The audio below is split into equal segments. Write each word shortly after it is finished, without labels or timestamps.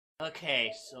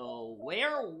Okay, so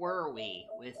where were we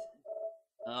with...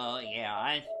 Oh, yeah,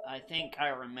 I think I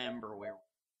remember where...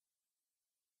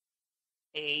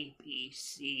 A, B,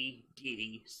 C,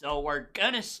 D. So we're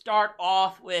gonna start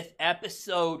off with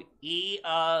episode E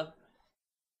of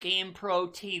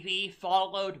Gamepro TV,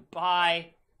 followed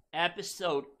by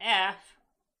episode F,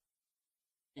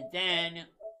 and then...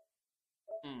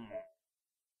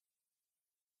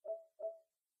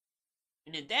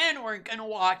 And then we're gonna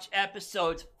watch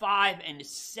episodes 5 and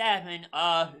 7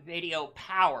 of Video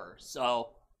Power, so...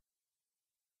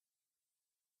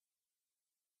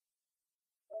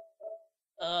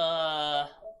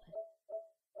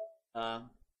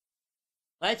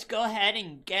 Let's go ahead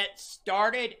and get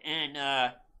started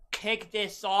and, kick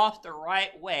this off the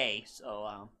right way,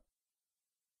 so,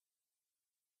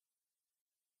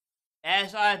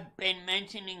 as I've been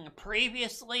mentioning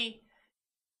previously,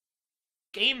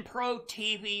 Gamepro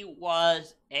TV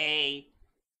was a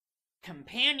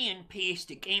companion piece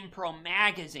to Gamepro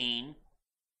magazine,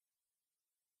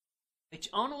 which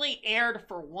only aired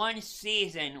for one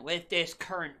season with this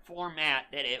current format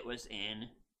that it was in.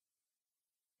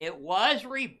 It was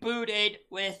rebooted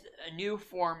with a new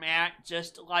format,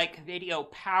 just like Video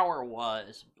Power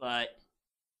was, but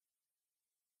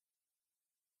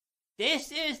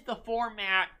this is the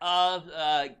format of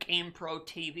Gamepro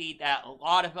TV that a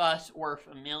lot of us were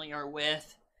familiar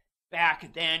with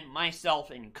back then, myself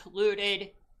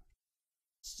included.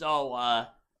 So,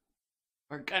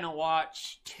 we're gonna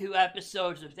watch 2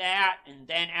 episodes of that, and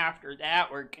then after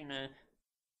that, we're gonna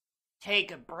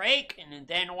take a break, and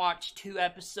then watch 2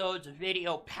 episodes of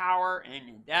Video Power,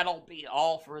 and that'll be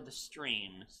all for the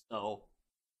stream, so...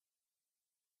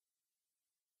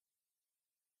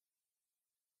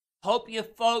 Hope you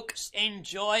folks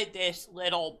enjoyed this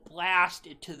little blast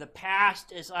to the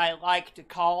past, as I like to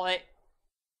call it.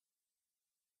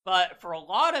 But for a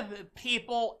lot of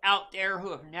people out there who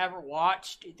have never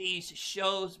watched these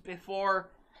shows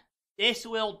before, this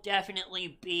will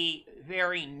definitely be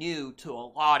very new to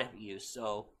a lot of you,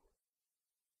 so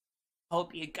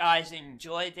hope you guys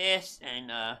enjoy this,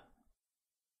 and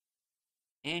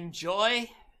enjoy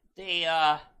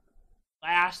the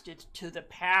blast to the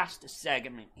past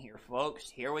segment here,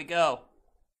 folks. Here we go.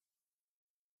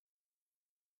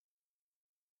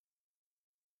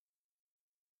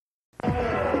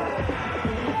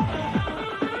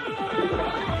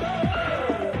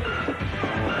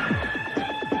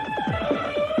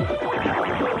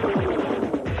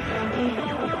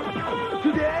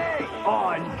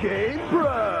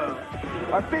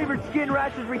 GamePro! Our favorite skin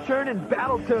rashes return in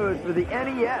Battletoads for the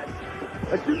NES.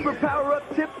 A super power-up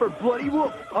tip for Bloody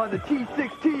Wolf on the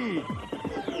T16.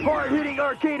 Hard-hitting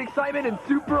arcade excitement and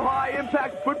super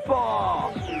high-impact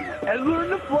football. And learn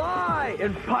to fly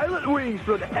and pilot wings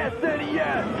for the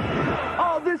SNES.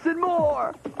 All this and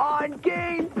more on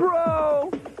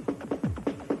GamePro!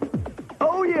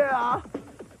 Oh yeah!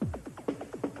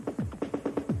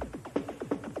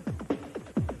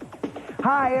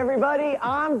 Hi, everybody.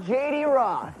 I'm JD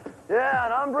Roth. Yeah,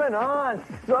 and I'm Brennan.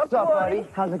 What's up, buddy?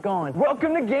 How's it going?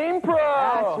 Welcome to GamePro!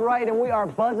 That's right, and we are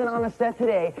buzzing on the set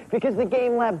today because the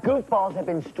Game Lab goofballs have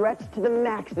been stretched to the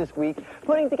max this week,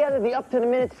 putting together the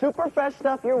up-to-the-minute, super fresh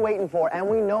stuff you're waiting for, and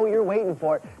we know you're waiting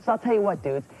for it. So I'll tell you what,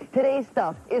 dudes, today's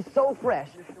stuff is so fresh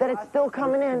that it's still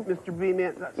coming in. Mr. B,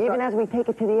 man, even as we take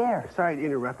it to the air. Sorry to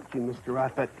interrupt you, Mr.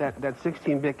 Roth, but that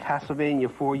 16-bit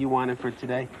Castlevania 4 you wanted for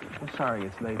today, I'm sorry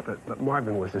it's late, but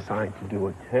Marvin was assigned to do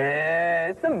it. Hey,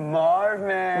 it's the Marv,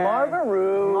 man.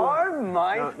 Marvaroo. Marv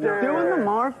Meister. Doing the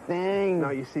Marv thing. No,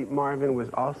 you see, Marvin was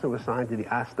also assigned to the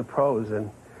Ask the Pros,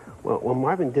 and, well,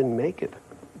 Marvin didn't make it.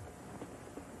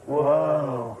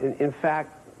 Whoa. In fact,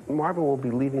 Marvin will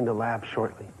be leaving the lab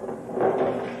shortly.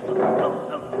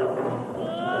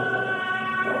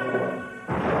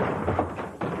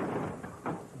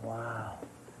 Wow.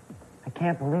 I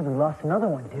can't believe we lost another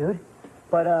one, dude.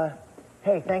 But,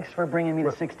 hey, thanks for bringing me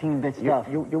the 16-bit stuff.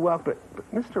 You're welcome, but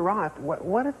Mr. Roth,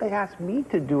 what if they asked me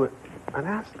to do it and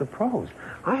ask the pros?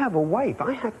 I have a wife.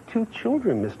 I have 2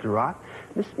 children, Mr. Roth.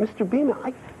 Mr. Beeman,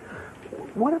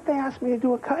 what if they asked me to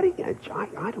do a cutting edge?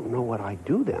 I don't know what I'd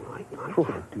do then. I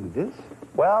can't do this.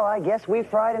 Well, I guess we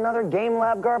fried another Game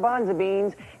Lab garbanzo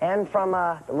beans, and from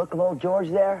the look of old George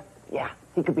there, yeah,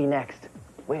 he could be next.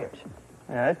 Weird.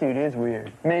 Yeah, that dude is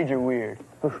weird. Major weird.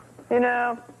 You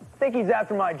know, I think he's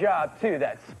after my job, too,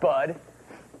 that spud.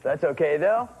 That's okay,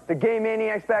 though. The Game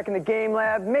Maniacs back in the Game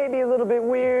Lab may be a little bit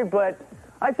weird, but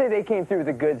I'd say they came through with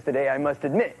the goods today, I must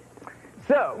admit.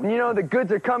 So, you know, the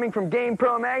goods are coming from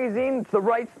GamePro magazine. It's the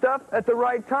right stuff at the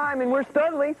right time, and we're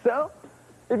Studley, so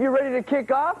if you're ready to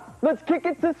kick off, let's kick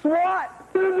it to SWAT.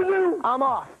 I'm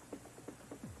off.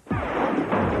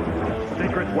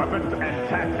 Secret weapons and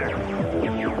tactics.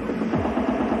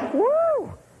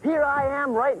 Woo! Here I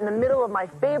am right in the middle of my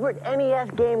favorite NES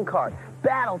game card,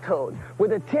 Battletoads,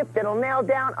 with a tip that'll nail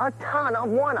down a ton of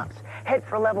one-ups. Head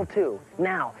for level 2.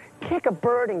 Now, kick a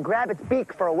bird and grab its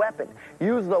beak for a weapon.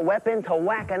 Use the weapon to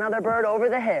whack another bird over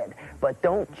the head. But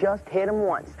don't just hit him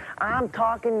once. I'm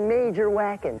talking major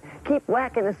whacking. Keep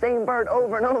whacking the same bird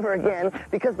over and over again,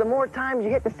 because the more times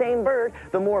you hit the same bird,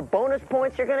 the more bonus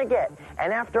points you're going to get.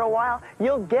 And after a while,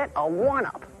 you'll get a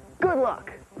one-up. Good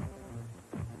luck.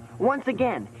 Once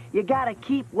again, you gotta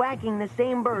keep whacking the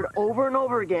same bird over and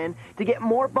over again to get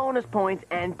more bonus points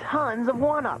and tons of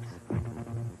one-ups.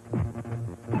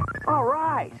 All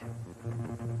right.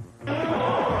 Hi,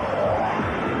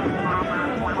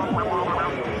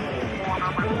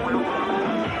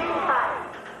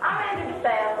 I'm Andrew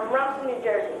DeFeo from Rumson, New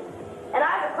Jersey, and I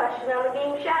have a question on the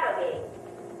game Shadowgate.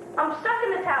 I'm stuck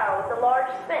in the tower with the large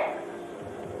sphinx.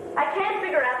 I can't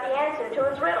figure out the answer to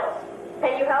its riddles.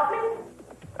 Can you help me?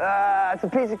 It's a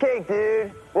piece of cake,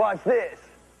 dude. Watch this.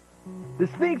 The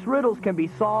Sphinx riddles can be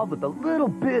solved with a little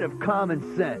bit of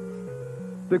common sense.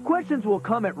 The questions will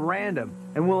come at random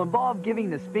and will involve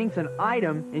giving the Sphinx an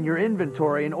item in your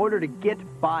inventory in order to get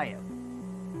by him.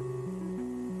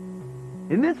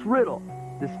 In this riddle,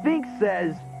 the Sphinx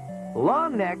says,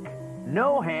 long neck,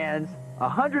 no hands,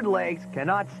 100 legs,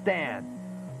 cannot stand.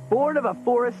 Born of a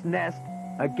forest nest,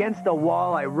 against a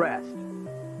wall I rest.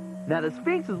 Now the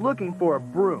Sphinx is looking for a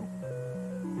broom.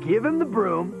 Give him the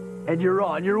broom, and you're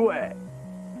on your way.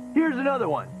 Here's another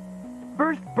one.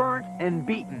 First burnt and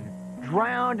beaten,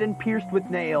 drowned and pierced with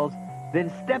nails,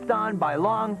 then stepped on by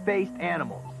long-faced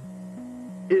animals.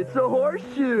 It's a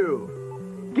horseshoe.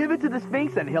 Give it to the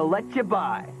Sphinx and he'll let you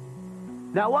by.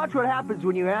 Now watch what happens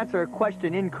when you answer a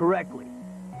question incorrectly.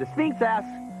 The Sphinx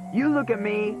asks, you look at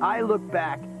me, I look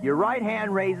back. Your right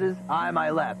hand raises, I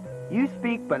my left. You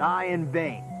speak, but I in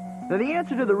vain. Now, the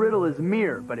answer to the riddle is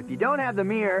mirror, but if you don't have the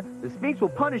mirror, the Sphinx will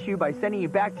punish you by sending you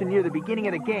back to near the beginning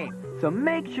of the game. So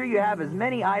make sure you have as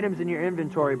many items in your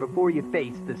inventory before you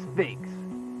face the Sphinx.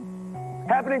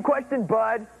 Happening question,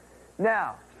 bud.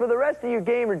 Now, for the rest of you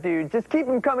gamer dudes, just keep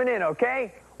them coming in,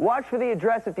 okay? Watch for the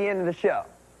address at the end of the show.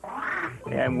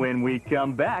 And when we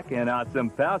come back, an awesome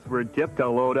password tip to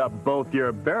load up both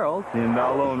your barrels in the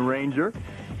Lone Ranger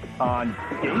on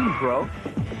Gamepro.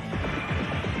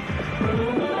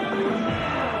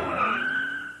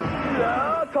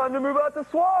 Yeah, time to move out the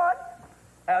SWAT.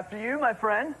 After you, my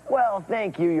friend. Well,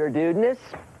 thank you, your dudeness.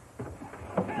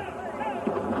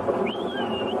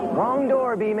 Wrong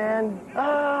door, B-Man.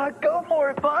 Go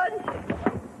for it, bud.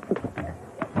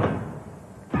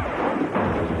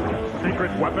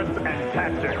 Secret weapons and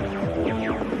tactics.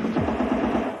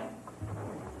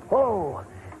 Whoa.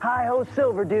 Hi-ho,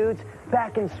 Silver Dudes.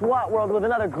 Back in SWAT World with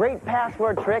another great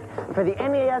password trick for the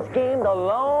NES game, The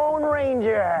Lone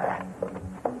Ranger.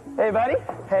 Hey, buddy.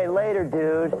 Hey, later,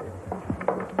 dude.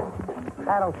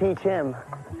 That'll teach him.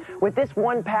 With this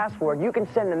one password, you can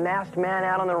send the masked man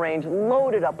out on the range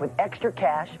loaded up with extra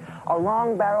cash, a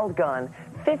long-barreled gun,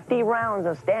 50 rounds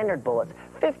of standard bullets,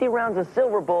 50 rounds of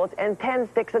silver bullets, and 10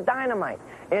 sticks of dynamite.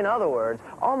 In other words,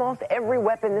 almost every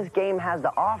weapon this game has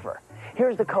to offer.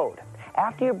 Here's the code.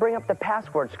 After you bring up the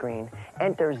password screen,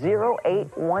 enter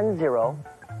 0810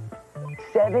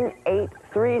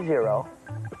 7830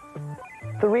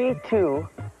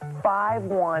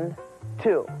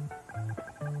 32512.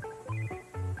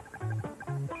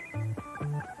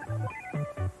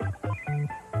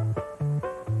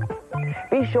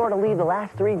 Be sure to leave the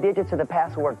last 3 digits of the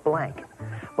password blank.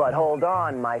 But hold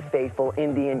on, my faithful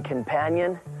Indian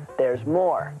companion. There's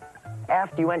more.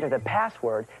 After you enter the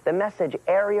password, the message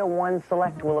Area 1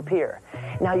 Select will appear.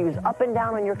 Now use up and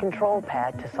down on your control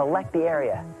pad to select the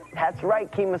area. That's right,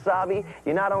 Kemosabe.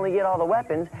 You not only get all the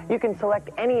weapons, you can select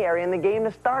any area in the game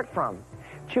to start from.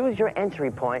 Choose your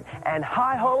entry point, and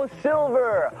hi-ho,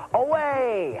 Silver!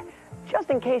 Away! Just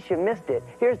in case you missed it,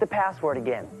 here's the password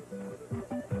again.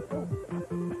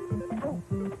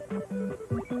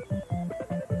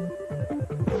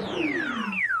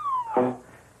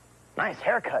 Nice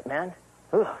haircut, man.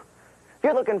 Ugh. If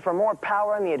you're looking for more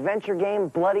power in the adventure game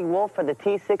Bloody Wolf for the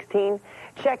T16,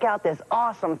 check out this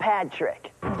awesome pad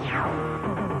trick. Bring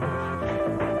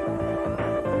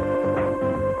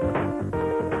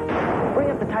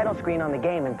up the title screen on the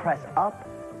game and press up,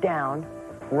 down,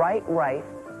 right,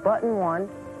 button 1,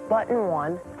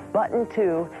 button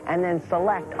 2, and then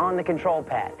select on the control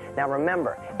pad. Now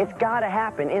remember, it's got to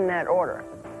happen in that order.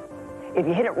 If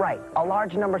you hit it right, a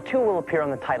large number 2 will appear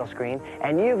on the title screen,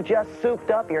 and you've just souped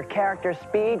up your character's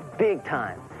speed big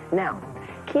time. Now,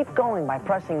 keep going by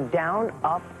pressing down,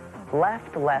 up,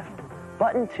 left,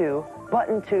 button 2,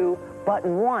 button 2,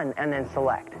 button 1, and then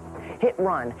select. Hit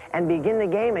run and begin the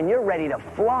game, and you're ready to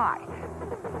fly.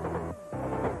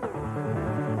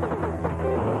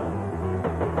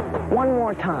 One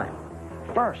more time.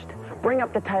 First, bring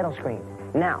up the title screen.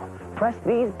 Now, press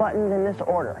these buttons in this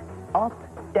order. Up,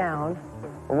 down,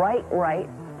 right, right,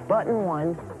 button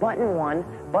 1,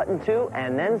 button 2,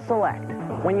 and then select.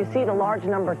 When you see the large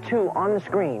number 2 on the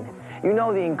screen, you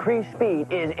know the increased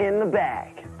speed is in the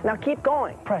bag. Now keep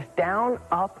going. Press down,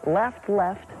 up, left,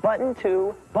 left, button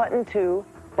 2,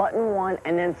 button 1,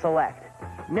 and then select.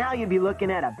 Now you'll be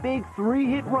looking at a big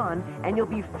 3-hit run, and you'll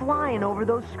be flying over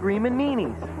those screaming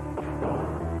meanies.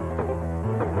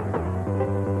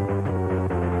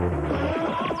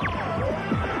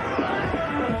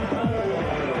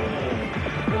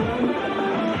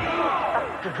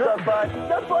 What's up, bud?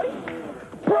 What's up, buddy?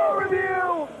 Pro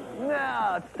review!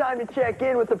 Now, it's time to check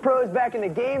in with the pros back in the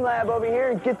game lab over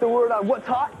here and get the word on what's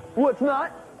hot, what's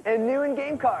not, and new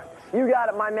in-game cards. You got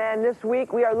it, my man. This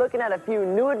week, we are looking at a few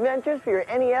new adventures for your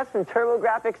NES and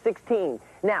TurboGrafx 16.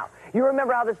 Now, you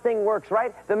remember how this thing works,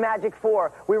 right? The Magic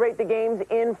 4. We rate the games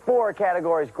in 4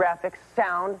 categories: graphics,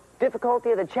 sound,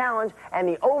 difficulty of the challenge, and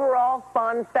the overall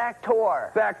fun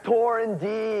factor. Factor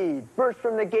indeed. First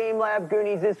from the Game Lab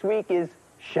Goonies this week is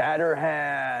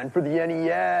Shatterhand for the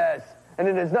NES. And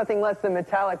it is nothing less than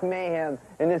metallic mayhem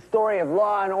in this story of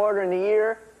law and order in the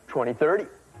year 2030.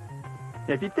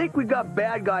 If you think we got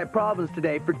bad guy problems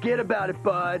today, forget about it,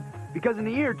 bud. Because in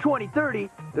the year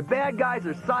 2030, the bad guys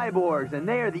are cyborgs, and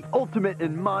they are the ultimate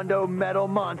in Mondo metal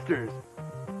monsters.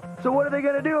 So what are they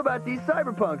going to do about these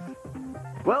cyberpunks?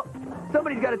 Well,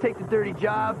 somebody's got to take the dirty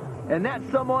job, and that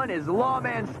someone is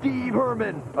Lawman Steve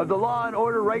Herman of the Law and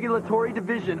Order Regulatory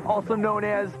Division, also known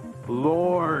as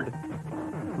Lord.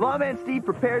 Lawman Steve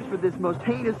prepares for this most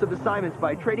heinous of assignments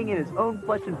by trading in his own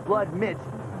flesh and blood mitts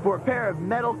for a pair of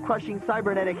metal-crushing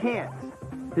cybernetic hands.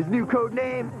 His new code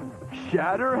name,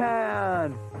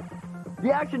 Shatterhand.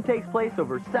 The action takes place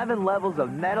over 7 levels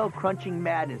of metal-crunching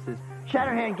madness as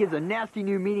Shatterhand gives a nasty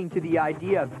new meaning to the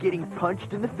idea of getting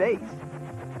punched in the face.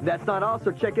 That's not all,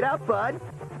 so check it out, bud.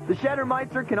 The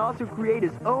Shattermeister can also create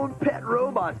his own pet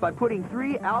robots by putting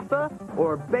 3 alpha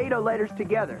or beta letters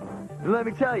together. And let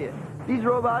me tell you, these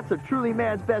robots are truly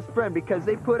man's best friend because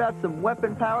they put out some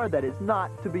weapon power that is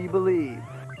not to be believed.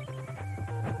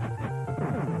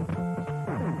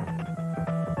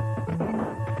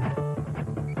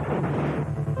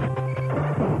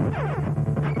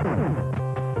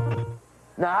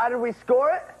 Now, how did we score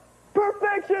it?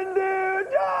 Perfection, dude!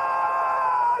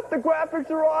 Ah! The graphics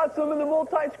are awesome and the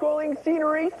multi-scrolling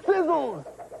scenery sizzles.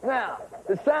 Now,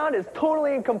 the sound is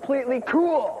totally and completely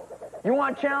cool. You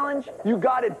want challenge? You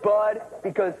got it, bud,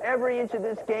 because every inch of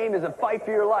this game is a fight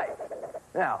for your life.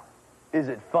 Now, is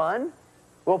it fun?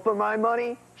 Well, for my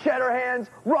money, Shatterhand's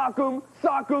rock'em,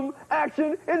 sock'em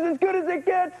action is as good as it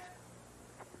gets.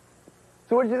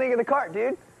 So what did you think of the cart,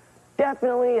 dude?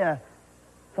 Definitely a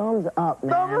thumbs up,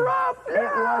 man. Thumbs up! Yeah!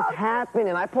 It was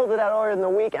happening. I pulled it out earlier in the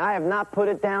week, and I have not put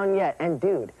it down yet. And,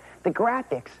 dude, the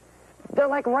graphics, they're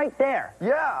like right there.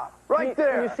 Yeah, right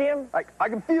there. You see them? I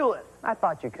can feel it. I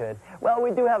thought you could. Well, we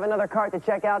do have another card to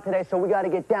check out today, so we got to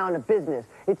get down to business.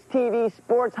 It's TV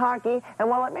Sports Hockey, and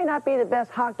while it may not be the best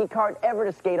hockey card ever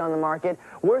to skate on the market,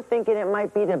 we're thinking it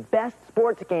might be the best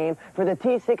sports game for the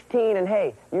T16, and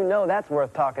hey, you know that's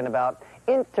worth talking about.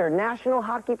 International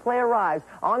Hockey Play arrives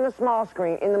on the small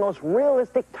screen in the most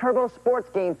realistic turbo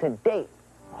sports game to date.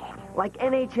 Like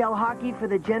NHL hockey for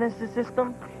the Genesis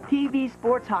system, TV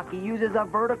Sports Hockey uses a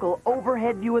vertical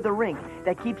overhead view of the rink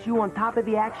that keeps you on top of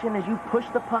the action as you push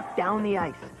the puck down the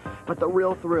ice. But the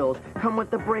real thrills come with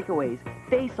the breakaways,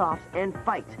 face-offs, and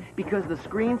fights because the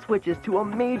screen switches to a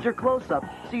major close-up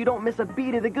so you don't miss a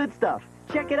beat of the good stuff.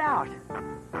 Check it out.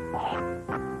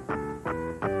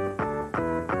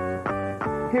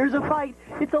 Here's a fight.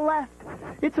 It's a left.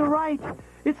 It's a right.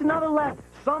 It's another left.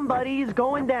 Somebody's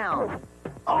going down.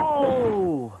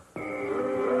 Oh!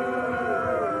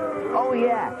 Oh,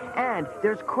 yeah, and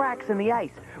there's cracks in the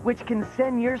ice, which can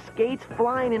send your skates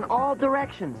flying in all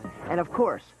directions. And, of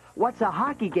course, what's a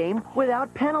hockey game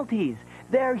without penalties?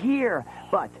 They're here.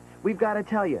 But we've got to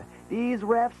tell you, these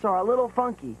refs are a little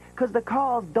funky because the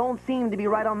calls don't seem to be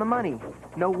right on the money.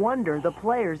 No wonder the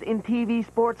players in TV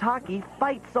Sports Hockey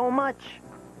fight so much.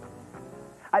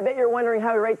 I bet you're wondering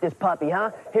how we rate this puppy,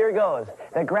 huh? Here goes.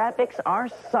 The graphics are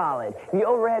solid. The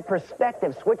overhead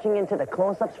perspective switching into the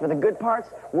close-ups for the good parts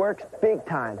works big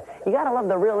time. You gotta love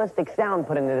the realistic sound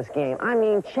put into this game. I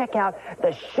mean, check out the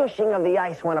shushing of the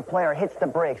ice when a player hits the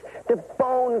brakes. The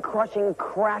bone-crushing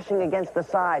crashing against the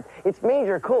sides. It's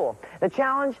major cool. The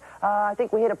challenge, I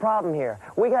think we hit a problem here.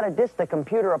 We gotta diss the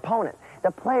computer opponent.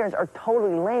 The players are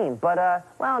totally lame, but,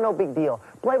 well, no big deal.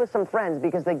 Play with some friends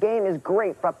because the game is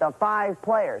great for up to 5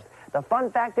 players. The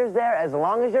fun factor's there as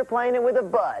long as you're playing it with a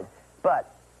bud.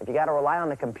 But if you got to rely on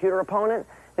the computer opponent,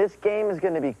 this game is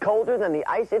going to be colder than the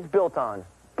ice it's built on.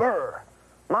 Brr.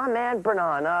 My man,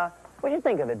 Brennan, what'd you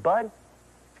think of it, bud?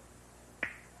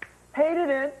 Hated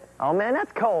it. Oh, man,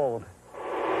 that's cold.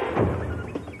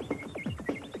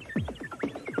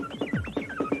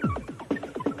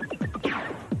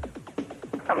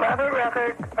 I'm Robert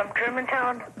Rucker from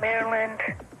Germantown, Maryland,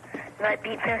 and I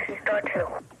beat Fantasy Star 2.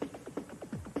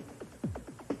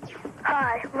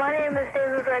 Hi, my name is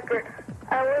David Recker.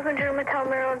 I live in Germantown,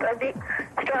 Maryland. I beat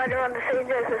Strider on the Sega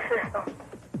Genesis system.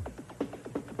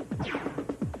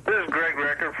 This is Greg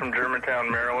Recker from Germantown,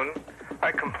 Maryland.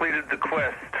 I completed the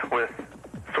quest with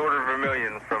Sword of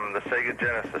Vermilion from the Sega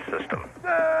Genesis system.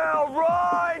 All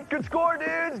right, good score,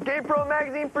 dudes. GamePro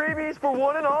magazine freebies for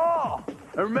one and all.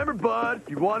 And remember, bud, if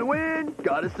you want to win,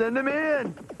 gotta send them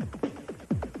in.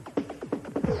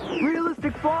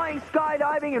 Realistic flying,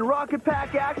 skydiving, and rocket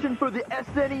pack action for the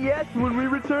SNES when we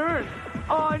return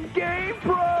on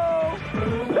GamePro!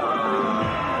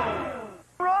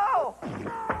 Bro!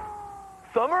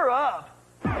 Thumb her up.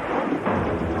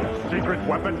 Secret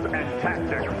weapons and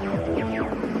tactics.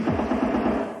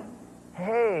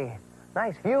 Hey,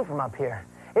 nice view from up here.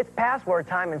 It's password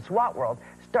time in SWAT World,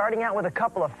 starting out with a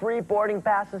couple of free boarding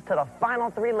passes to the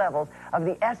final 3 levels of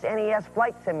the SNES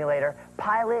flight simulator,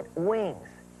 Pilot Wings.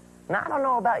 Now, I don't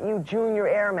know about you junior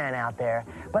airmen out there,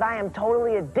 but I am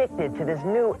totally addicted to this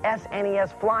new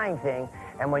SNES flying thing,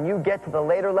 and when you get to the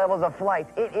later levels of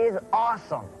flights, it is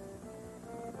awesome.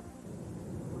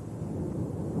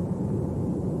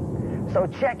 So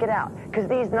check it out, because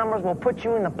these numbers will put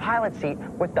you in the pilot seat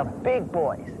with the big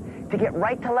boys. To get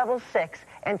right to level 6,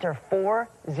 enter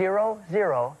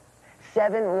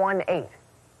 400718,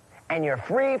 and you're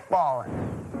free falling.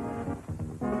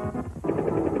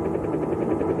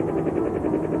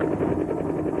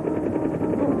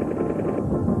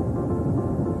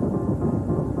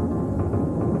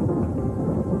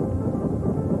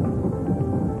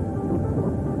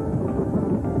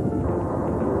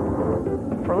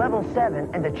 For level 7,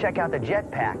 and to check out the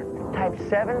jetpack, type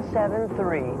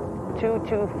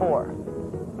 773224.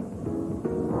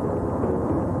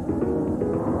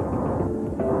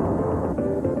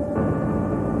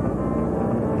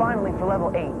 Finally, for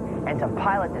level 8, and to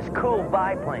pilot this cool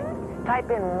biplane,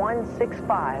 type in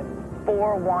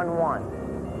 165411.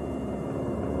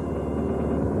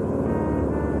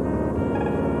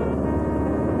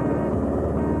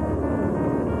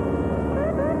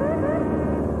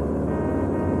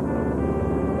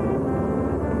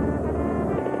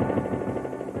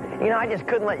 You know, I just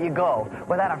couldn't let you go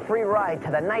without a free ride to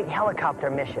the night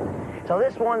helicopter mission. So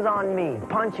this one's on me.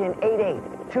 Punch in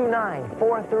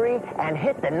 882943 and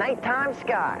hit the nighttime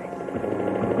skies.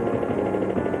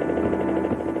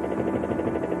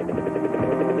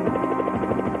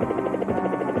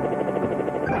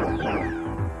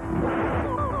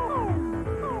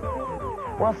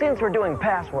 Well, since we're doing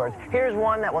passwords, here's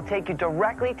one that will take you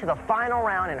directly to the final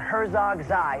round in Herzog's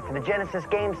Eye for the Genesis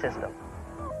game system.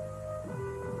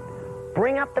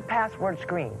 Bring up the password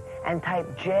screen and type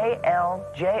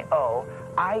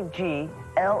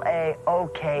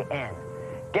JLJOIGLAOKN.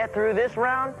 Get through this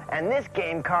round, and this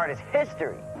game card is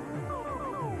history.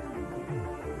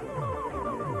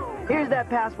 Here's that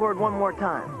password one more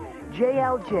time.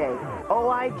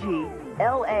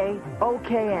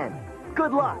 JLJOIGLAOKN.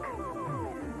 Good luck.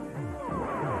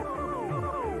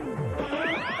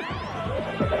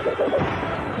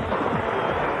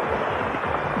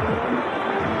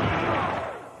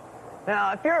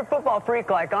 Now, if you're a football freak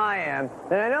like I am,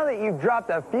 then I know that you've dropped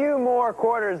a few more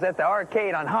quarters at the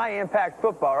arcade on high-impact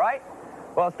football, right?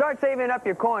 Well, start saving up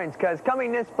your coins, because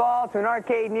coming this fall to an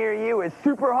arcade near you is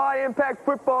super high-impact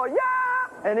football, yeah!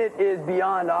 And it is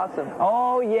beyond awesome.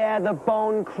 Oh, yeah, the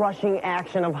bone-crushing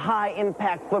action of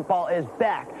high-impact football is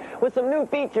back. with some new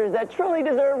features that truly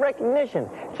deserve recognition.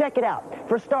 Check it out.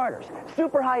 For starters,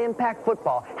 Super High Impact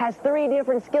Football has 3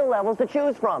 different skill levels to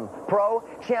choose from: Pro,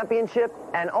 Championship,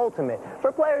 and Ultimate,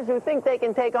 for players who think they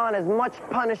can take on as much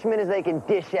punishment as they can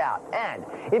dish out. And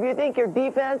if you think your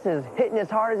defense is hitting as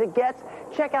hard as it gets,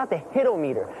 check out the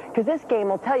Hit-O-Meter, because this game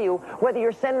will tell you whether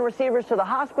you're sending receivers to the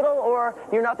hospital or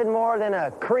you're nothing more than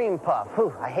a cream puff.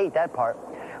 Whew, I hate that part.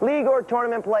 League or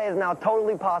tournament play is now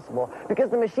totally possible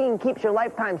because the machine keeps your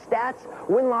lifetime stats,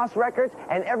 win-loss records,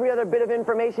 and every other bit of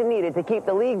information needed to keep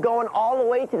the league going all the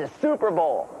way to the Super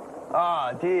Bowl.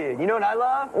 Oh, dude, you know what I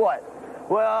love? What?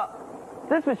 Well,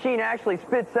 this machine actually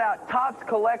spits out Topps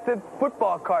collected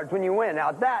football cards when you win.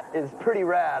 Now, that is pretty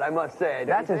rad, I must say.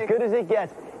 That's as good as it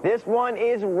gets. This one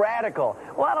is radical.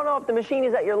 Well, I don't know if the machine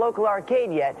is at your local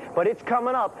arcade yet, but it's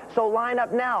coming up, so line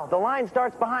up now. The line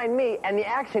starts behind me, and the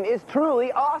action is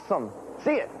truly awesome.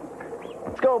 See it.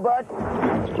 Let's go, bud.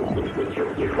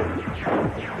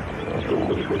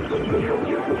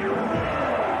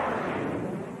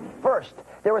 First,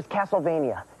 there was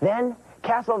Castlevania. Then,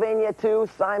 Castlevania 2,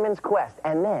 Simon's Quest.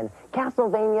 And then,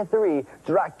 Castlevania 3,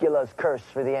 Dracula's Curse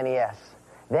for the NES.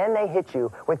 Then they hit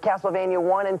you with Castlevania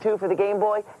 1 and 2 for the Game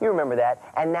Boy. You remember that.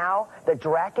 And now, the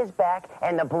Drac is back,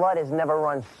 and the blood has never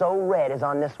run so red as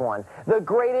on this one. The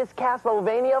greatest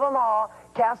Castlevania of them all,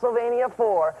 Castlevania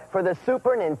 4 for the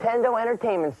Super Nintendo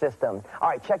Entertainment System. All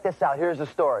right, check this out. Here's the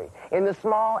story. In the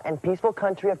small and peaceful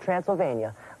country of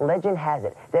Transylvania, legend has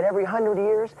it that every 100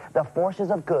 years, the forces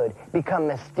of good become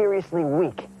mysteriously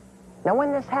weak. Now,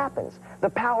 when this happens, the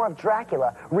power of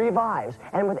Dracula revives,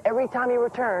 and with every time he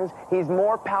returns, he's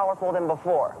more powerful than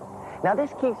before. Now,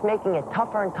 this keeps making it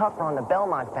tougher and tougher on the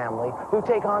Belmont family, who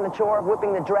take on the chore of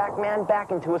whipping the Drac Man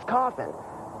back into his coffin.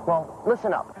 Well,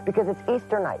 listen up, because it's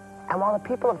Easter night, and while the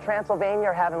people of Transylvania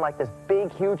are having like this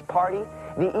big, huge party,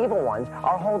 the evil ones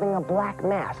are holding a black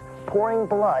mass, pouring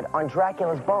blood on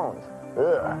Dracula's bones.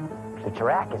 Ugh, the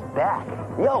Drac is back.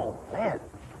 Yo, man,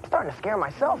 I'm starting to scare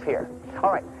myself here.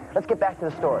 All right. Let's get back to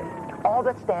the story. All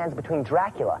that stands between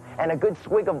Dracula and a good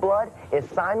swig of blood is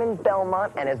Simon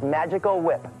Belmont and his magical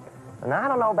whip. And I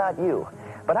don't know about you,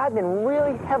 but I've been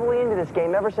really heavily into this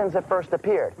game ever since it first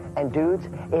appeared. And dudes,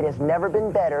 it has never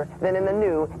been better than in the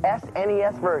new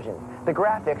SNES version. The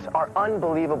graphics are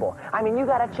unbelievable. I mean, you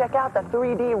gotta check out the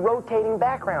 3D rotating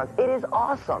backgrounds. It is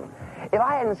awesome. If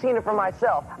I hadn't seen it for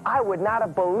myself, I would not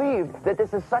have believed that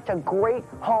this is such a great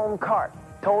home cart.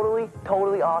 Totally,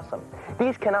 totally awesome.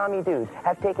 These Konami dudes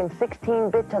have taken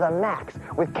 16-bit to the max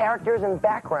with characters and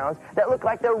backgrounds that look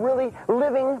like they're really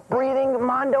living, breathing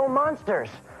Mondo monsters.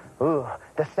 Ooh,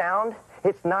 the sound,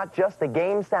 it's not just the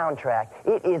game soundtrack.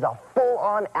 It is a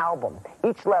full-on album.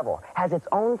 Each level has its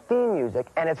own theme music,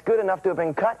 and it's good enough to have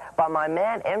been cut by my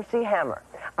man, MC Hammer.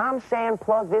 I'm saying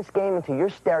plug this game into your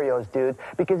stereos, dude,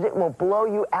 because it will blow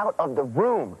you out of the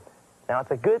room. Now,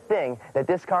 it's a good thing that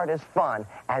this card is fun,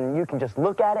 and you can just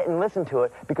look at it and listen to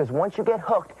it, because once you get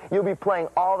hooked, you'll be playing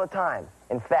all the time.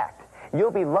 In fact, you'll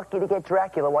be lucky to get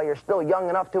Dracula while you're still young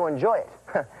enough to enjoy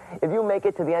it. If you make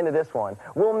it to the end of this one,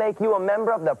 we'll make you a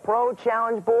member of the Pro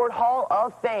Challenge Board Hall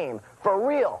of Fame. For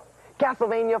real.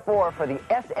 Castlevania 4 for the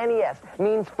SNES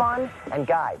means fun, and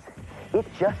guys, it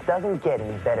just doesn't get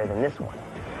any better than this one.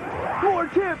 More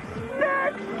tips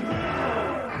next!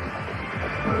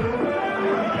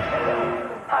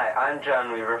 Hi, I'm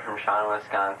John Weaver from Shawn,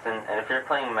 Wisconsin, and if you're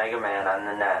playing Mega Man on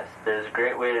the NES, there's a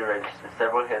great way to register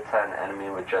several hits on an enemy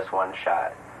with just one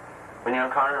shot. When you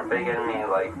encounter a big enemy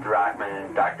like the Rockman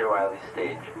in Dr. Wily's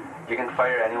stage, you can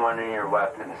fire anyone in your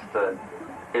weapons so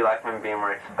the Electman beam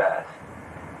works best.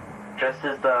 Just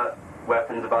as the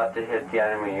weapon's about to hit the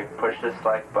enemy, you push the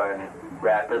select button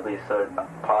rapidly so it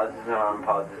pauses and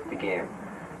unpauses the game.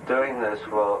 Doing this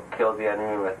will kill the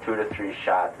enemy with 2 to 3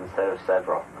 shots instead of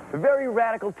several. Very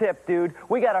radical tip, dude.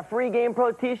 We got a free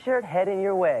GamePro t-shirt heading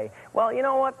your way. Well, you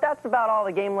know what? That's about all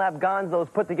the Game Lab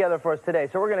Gonzos put together for us today,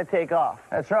 so we're going to take off.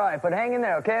 That's right, but hang in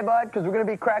there, okay, bud? Because we're going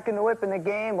to be cracking the whip in the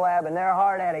Game Lab, and they're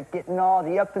hard at it, getting all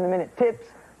the up-to-the-minute tips,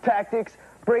 tactics,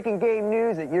 breaking game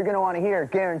news that you're going to want to hear,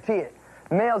 guarantee it.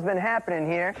 The mail's been happening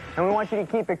here, and we want you to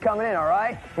keep it coming in, all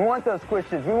right? We want those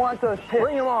questions. We want those tips.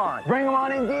 Bring them on. Bring them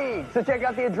on indeed. So check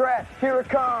out the address. Here it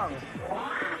comes.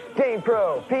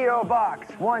 GamePro, P.O. Box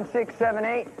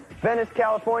 1678, Venice,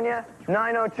 California,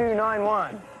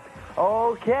 90291.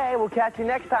 Okay, we'll catch you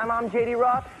next time. I'm JD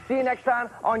Roth. See you next time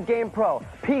on GamePro.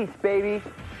 Peace, baby.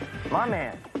 My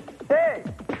man. Hey!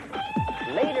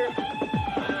 Later.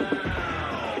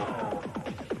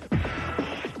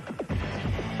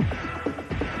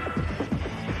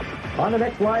 On the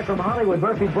next Live from Hollywood,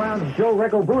 Murphy Brown's Joe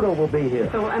Regobuto will be here.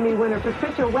 So, Emmy winner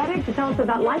Patricia Weddick to tell us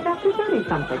about life after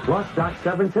 30-something. Plus, Doc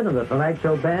Severinsen and the Tonight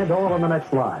Show Band, all on the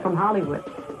next Live. From Hollywood.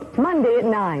 Monday at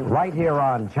 9. Right here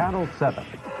on Channel 7.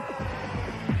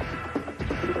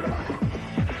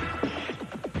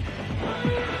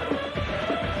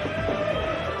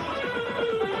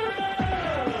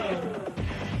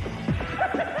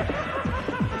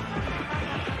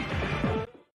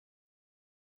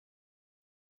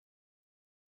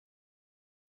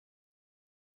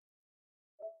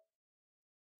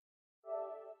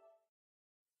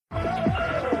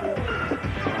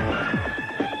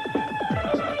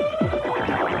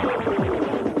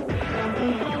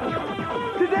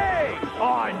 Today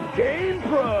on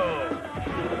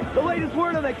Gamepro, the latest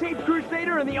word on the Caped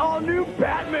Crusader and the all-new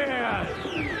Batman.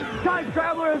 Time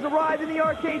Traveler has arrived in the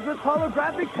arcades with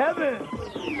holographic heaven.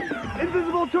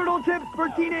 Invisible turtle tips for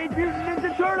Teenage Mutant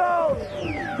Ninja Turtles.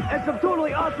 And some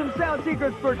totally awesome sound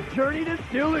secrets for Journey to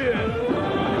Stillion.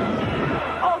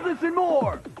 All this and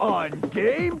more on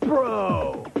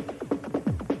Gamepro.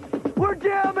 We're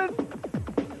jamming.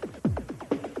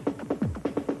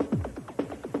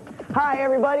 Hi,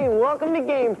 everybody, and welcome to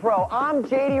GamePro. I'm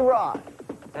JD Roth.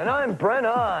 And I'm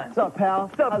Brennan. What's up, pal?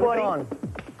 What's up, How's buddy? it going?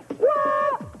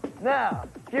 Now,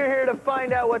 if you're here to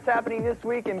find out what's happening this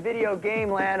week in video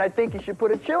game land, I think you should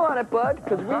put a chill on it, bud,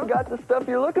 because we've got the stuff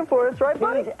you're looking for. That's right,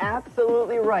 buddy? He's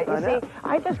absolutely right. You see,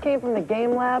 I just came from the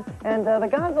Game Lab, and the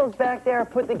gonzos back there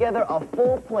put together a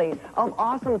full plate of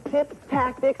awesome tips,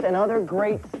 tactics, and other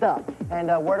great stuff. And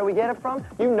where do we get it from?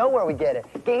 You know where we get it.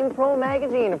 GamePro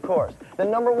magazine, of course. The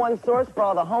 #1 source for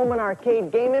all the home and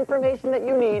arcade game information that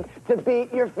you need to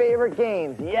beat your favorite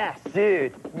games. Yes.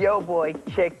 Dude, yo, boy,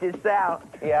 check this out.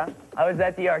 Yeah? I was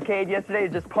at the arcade yesterday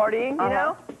just partying, you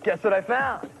know? Guess what I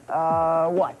found?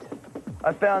 What?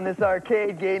 I found this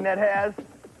arcade game that has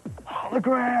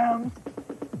holograms.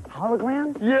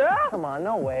 Holograms? Yeah? Come on,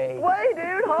 no way. Wait,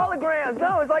 dude, holograms.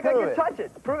 No, it's like I Prove could it. touch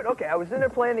it. Prove it. Okay, I was in there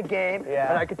playing the game, Yeah.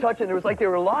 and I could touch it, and it was like they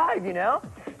were live, you know?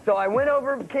 So I went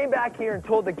over, came back here, and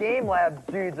told the Game Lab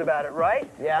dudes about it, right?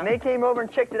 Yeah. And they came over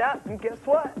and checked it out, and guess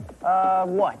what?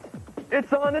 What?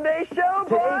 It's on today's show,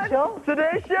 bud. Today's show?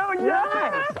 Today's show, yes.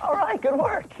 Nice. All right, good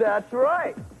work. That's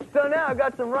right. So now I've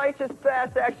got some righteous,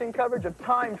 fast-action coverage of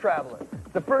Time Traveler,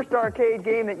 the first arcade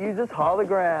game that uses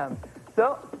holograms.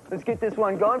 So let's get this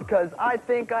one going, because I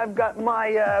think I've got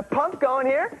my pump going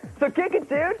here. So kick it,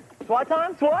 dude. SWAT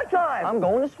time? SWAT time. I'm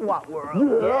going to SWAT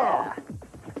World. Yeah.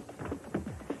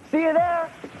 See you there.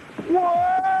 Whoa!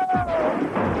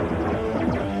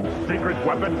 Secret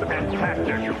weapons and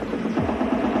tactics.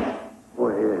 Go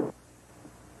ahead.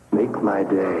 Make my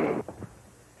day.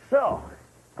 So,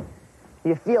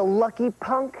 you feel lucky,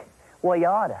 punk? Well, you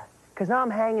oughta. Because I'm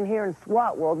hanging here in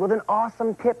SWAT World with an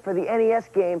awesome tip for the NES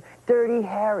game, Dirty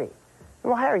Harry.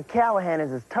 Well, Harry Callahan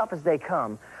is as tough as they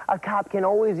come. A cop can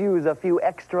always use a few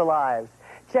extra lives.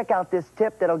 Check out this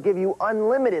tip that'll give you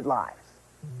unlimited lives.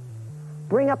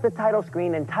 Bring up the title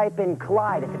screen and type in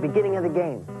Clyde at the beginning of the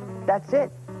game. That's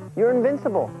it. You're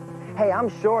invincible. Hey, I'm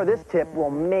sure this tip will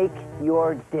make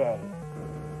your day.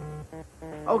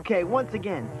 Okay, once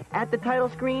again, at the title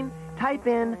screen, type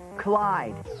in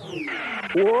Clyde.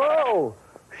 Whoa!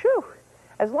 Phew!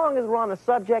 As long as we're on the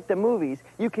subject of movies,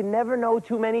 you can never know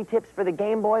too many tips for the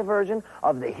Game Boy version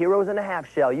of The Heroes in a Half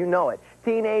Shell. You know it.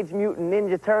 Teenage Mutant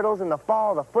Ninja Turtles and the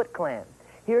Fall of the Foot Clan.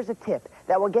 Here's a tip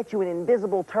that will get you an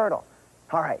invisible turtle.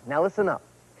 All right, now listen up.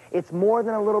 It's more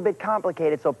than a little bit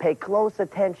complicated, so pay close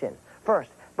attention. First,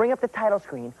 bring up the title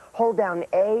screen, hold down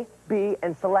A, B,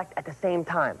 and select at the same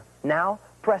time. Now,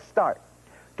 press start.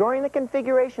 During the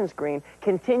configuration screen,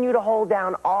 continue to hold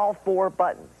down all 4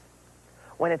 buttons.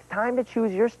 When it's time to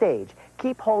choose your stage,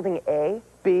 keep holding A,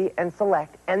 B, and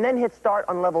select, and then hit start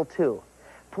on level 2.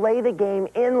 Play the game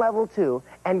in level 2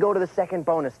 and go to the second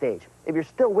bonus stage. If you're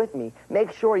still with me,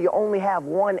 make sure you only have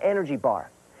 1 energy bar.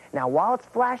 Now, while it's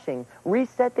flashing,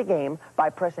 reset the game by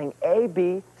pressing A,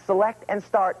 B, select, and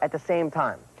start at the same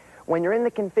time. When you're in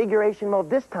the configuration mode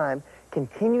this time,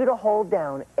 continue to hold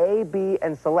down A, B,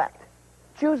 and select.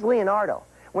 Choose Leonardo.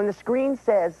 When the screen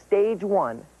says Stage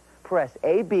 1, press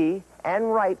A, B,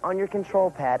 and right on your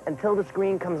control pad until the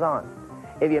screen comes on.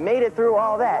 If you made it through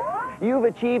all that, you've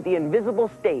achieved the invisible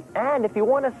state. And if you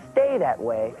want to stay that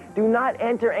way, do not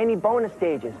enter any bonus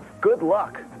stages. Good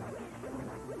luck.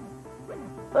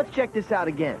 Let's check this out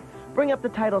again. Bring up the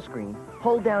title screen,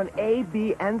 hold down A,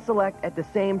 B, and select at the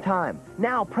same time.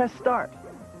 Now press start.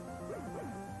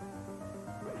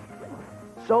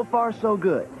 So far, so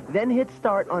good. Then hit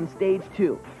start on stage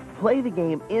 2. Play the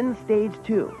game in stage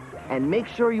 2, and make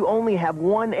sure you only have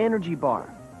 1 energy bar.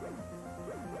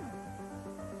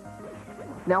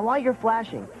 Now while you're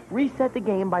flashing, reset the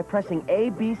game by pressing A,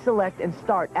 B, select, and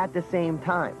start at the same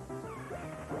time.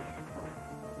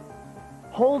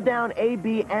 Hold down A,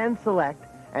 B, and select,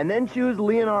 and then choose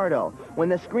Leonardo. When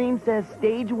the screen says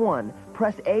Stage 1,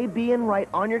 press A, B, and right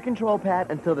on your control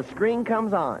pad until the screen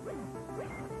comes on.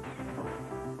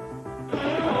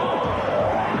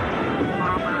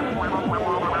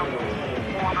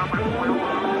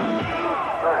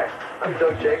 Hi, I'm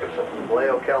Doug Jacobson from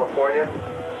Vallejo, California.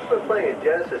 I've been playing a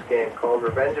Genesis game called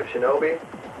Revenge of Shinobi.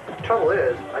 The trouble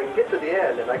is, I can get to the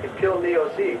end and I can kill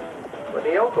Neo-Z, but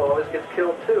Naoko always gets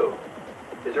killed too.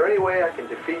 Is there any way I can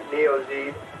defeat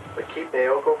Neo-Z, but keep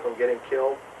Naoko from getting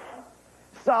killed?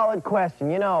 Solid question.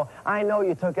 You know, I know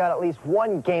you took out at least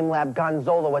one Game Lab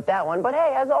Gonzola with that one, but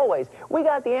hey, as always, we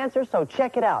got the answer, so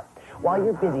check it out. While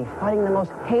you're busy fighting the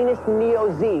most heinous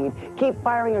Neo-Z, keep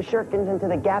firing your shurikens into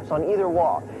the gaps on either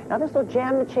wall. Now, this will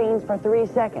jam the chains for 3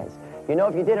 seconds. You know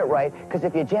if you did it right, because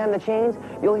if you jam the chains,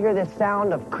 you'll hear this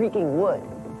sound of creaking wood.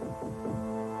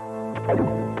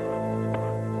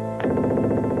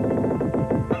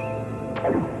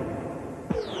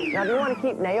 Now, if you want to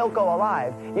keep Naoko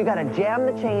alive, you got to jam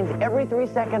the chains every 3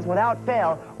 seconds without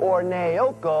fail, or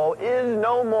Naoko is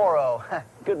no moro.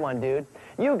 Good one, dude.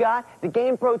 You got the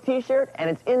GamePro t-shirt, and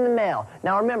it's in the mail.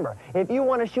 Now, remember, if you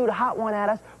want to shoot a hot one at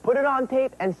us, put it on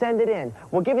tape and send it in.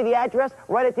 We'll give you the address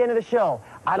right at the end of the show.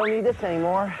 I don't need this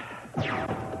anymore.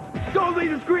 Don't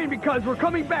leave the screen because we're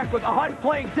coming back with a hot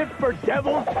playing tip for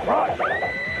Devil's Crush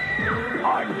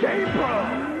on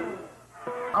GamePro.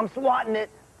 I'm swatting it.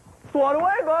 Swat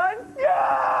away, bud.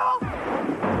 Yeah!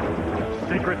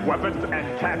 Secret weapons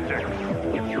and tactics.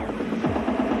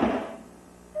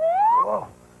 Whoa.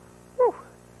 Whew.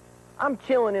 I'm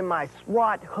chilling in my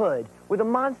SWAT hood with a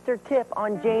monster tip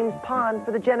on James Pond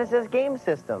for the Genesis game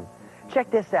system.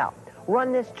 Check this out.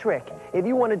 Run this trick if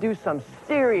you want to do some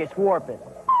serious warping.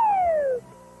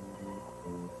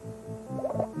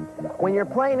 When you're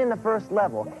playing in the first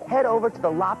level, head over to the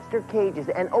lobster cages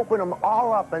and open them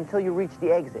all up until you reach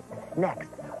the exit. Next,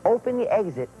 open the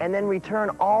exit and then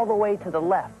return all the way to the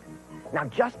left. Now,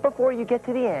 just before you get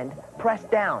to the end, press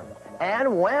down. And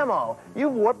whammo,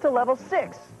 you've warped to level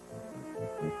 6.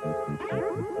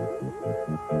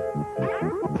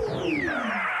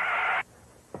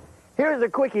 Here's a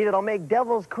quickie that'll make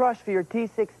Devil's Crush for your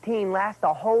T16 last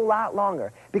a whole lot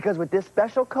longer. Because with this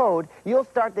special code, you'll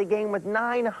start the game with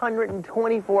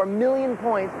 924 million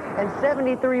points and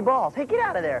 73 balls. Hey, get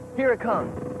out of there. Here it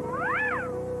comes.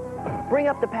 Bring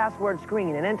up the password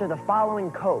screen and enter the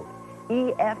following code.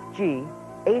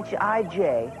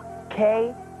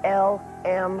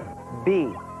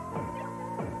 EFGHIJKLMB.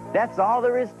 That's all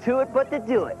there is to it but to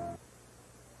do it.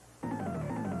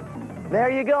 There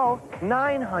you go,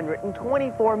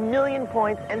 924 million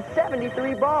points and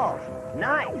 73 balls.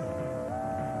 Nice.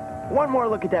 One more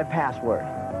look at that password.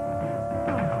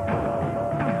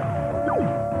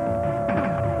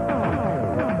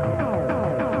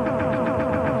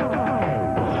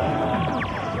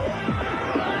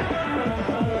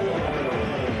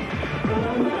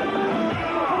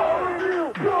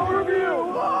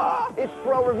 It's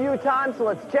Pro Review time, so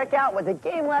let's check out what the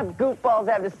Game Lab goofballs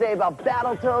have to say about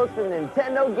Battletoads for the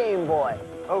Nintendo Game Boy.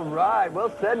 All right, well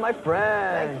said, my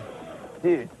friend.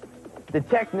 Dude, the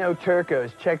Techno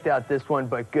Turcos checked out this one,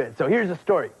 but good. So here's the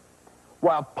story.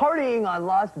 While partying on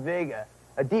Las Vegas,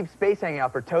 a deep space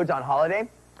hangout for Toads on holiday,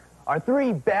 our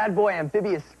 3 bad boy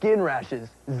amphibious skin rashes,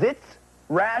 Zitz,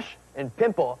 Rash, and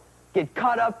Pimple, get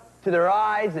caught up to their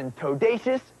eyes in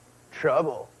toadacious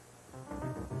trouble.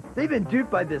 They've been duped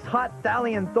by this hot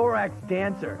Thalian thorax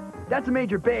dancer. That's a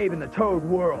major babe in the Toad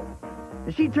world.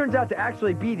 And she turns out to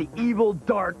actually be the evil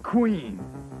Dark Queen.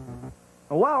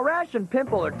 And while Rash and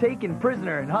Pimple are taken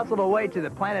prisoner and hustled away to the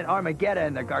planet Armageddon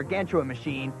in the Gargantua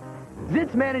machine,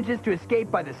 Zitz manages to escape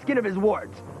by the skin of his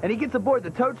warts, and he gets aboard the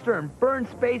Toadster and burns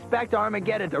space back to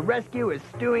Armageddon to rescue his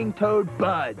stewing Toad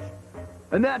buds.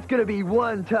 And that's gonna be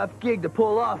one tough gig to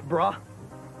pull off, brah.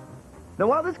 Now,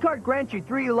 while this card grants you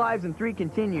 3 lives and 3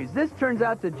 continues, this turns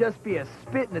out to just be a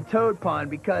spit in the Toad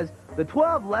pond because the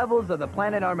 12 levels of the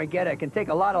planet Armageddon can take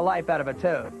a lot of life out of a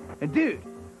Toad. And dude,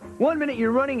 one minute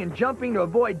you're running and jumping to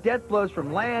avoid death blows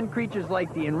from land creatures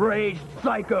like the enraged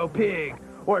Psycho Pig,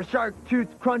 or a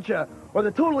shark-toothed Cruncha, or the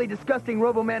totally disgusting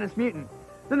Robomanus Mutant.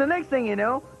 Then the next thing you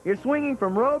know, you're swinging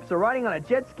from ropes or riding on a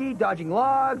jet ski, dodging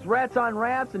logs, rats on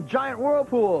ramps, and giant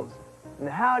whirlpools. And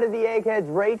how did the eggheads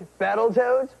rate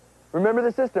Battletoads? Remember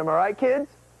the system, all right, kids?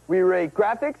 We rate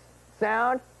graphics,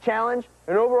 sound, challenge,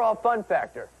 and overall fun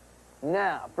factor.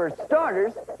 Now, for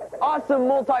starters, awesome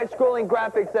multi-scrolling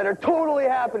graphics that are totally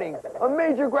happening. A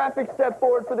major graphic step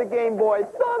forward for the Game Boy.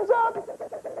 Thumbs up!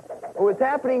 With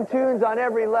happening tunes on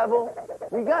every level,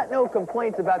 we got no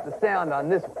complaints about the sound on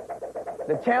this one.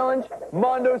 The challenge,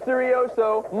 Mondo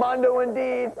Serioso, Mondo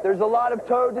indeed. There's a lot of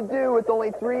Toad to do with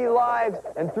only 3 lives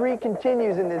and 3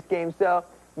 continues in this game, so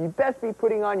you best be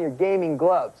putting on your gaming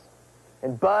gloves.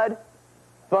 And Bud,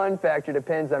 fun factor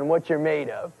depends on what you're made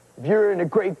of. If you're into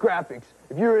great graphics,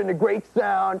 if you're into great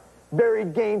sound,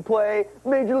 varied gameplay,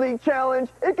 Major League Challenge,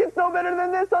 it gets no better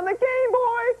than this on the Game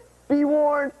Boy. Be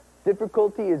warned,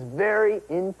 difficulty is very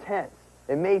intense.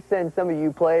 It may send some of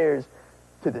you players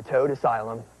to the Toad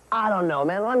Asylum. I don't know,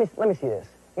 man. Let me see this.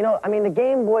 You know, I mean, the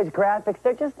Game Boy's graphics,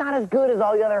 they're just not as good as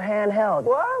all the other handhelds.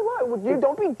 What? Well, you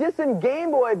don't be dissing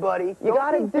Game Boy, buddy. You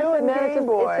gotta do it, man.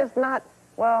 It's just not,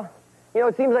 well, you know,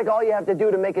 it seems like all you have to do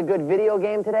to make a good video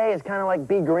game today is kind of like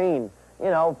be green. You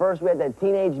know, first we had the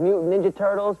Teenage Mutant Ninja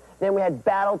Turtles, then we had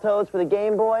Battletoads for the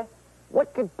Game Boy.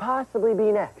 What could possibly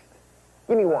be next?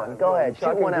 Give me one. Go ahead.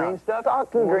 Shoot one out. Stuff?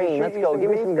 Talking green. Let's go. Give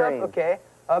me some green. Okay.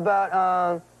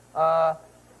 About,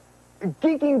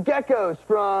 Geeking Geckos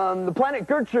from the planet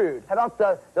Gertrude. How about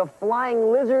the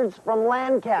Flying Lizards from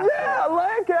Lancaster? Yeah,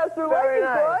 Lancaster. Very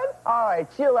nice. Bud. All right,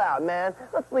 chill out, man.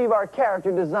 Let's leave our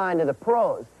character design to the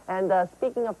pros. And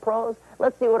speaking of pros,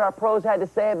 let's see what our pros had to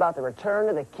say about the return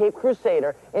of the Cape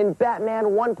Crusader in Batman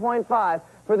 1.5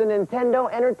 for the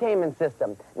Nintendo Entertainment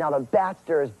System. Now, the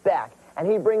Batster is back, and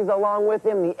he brings along with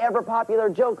him the ever-popular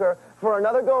Joker for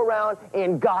another go-round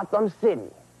in Gotham City.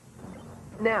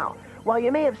 Now, while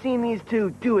you may have seen these two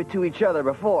do it to each other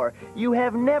before, you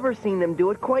have never seen them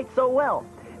do it quite so well.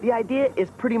 The idea is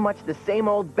pretty much the same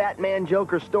old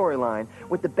Batman-Joker storyline,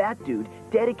 with the Bat-Dude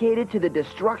dedicated to the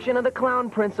destruction of the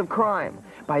Clown Prince of Crime.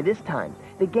 By this time,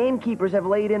 the gamekeepers have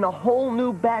laid in a whole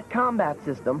new Bat combat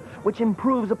system, which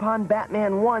improves upon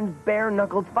Batman 1's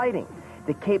bare-knuckled fighting.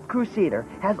 The Cape Crusader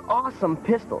has awesome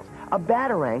pistols, a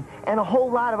batarang, and a whole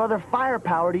lot of other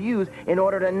firepower to use in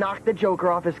order to knock the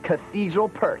Joker off his cathedral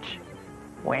perch.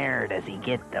 Where does he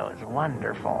get those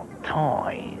wonderful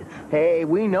toys? Hey,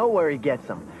 we know where he gets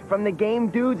them. From the game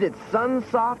dudes at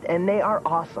Sunsoft, and they are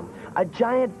awesome. A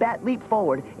giant bat leap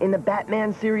forward in the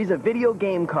Batman series of video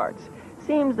game cards.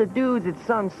 Seems the dudes at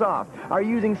Sunsoft are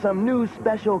using some new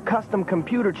special custom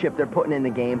computer chip they're putting in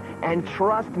the game, and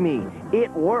trust me,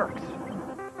 it works.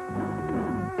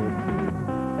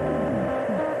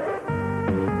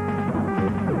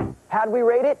 How'd we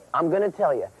rate it? I'm gonna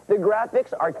tell you. The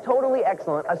graphics are totally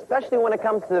excellent, especially when it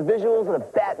comes to the visuals of the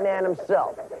Batman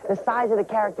himself. The size of the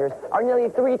characters are nearly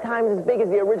 3 times as big as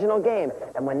the original game,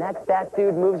 and when that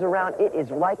Bat-Dude moves around, it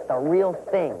is like the real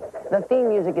thing. The theme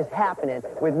music is happening,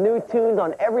 with new tunes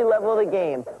on every level of the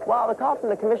game, while the call from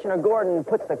the Commissioner Gordon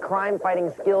puts the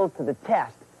crime-fighting skills to the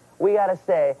test. We gotta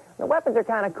say, the weapons are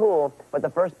kinda cool, but the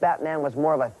first Batman was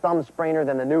more of a thumb-sprainer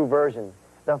than the new version.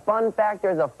 The fun factor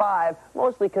is a 5,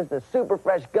 mostly because the super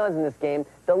fresh guns in this game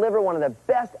deliver one of the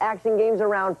best action games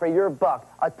around for your buck.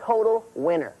 A total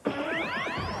winner.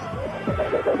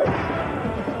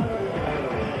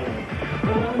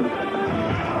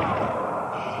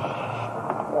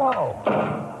 Whoa.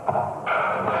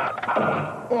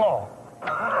 Oh.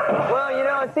 Well, you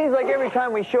know, it seems like every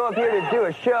time we show up here to do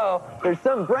a show, there's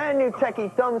some brand new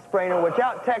techie thumb sprainer which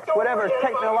out-techs whatever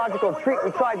technological treat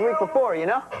we tried the week before, you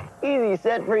know? Easy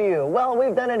set for you. Well,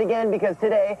 we've done it again because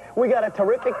today we got a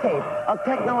terrific tape of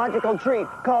technological treat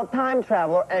called Time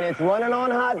Traveler, and it's running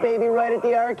on hot, baby, right at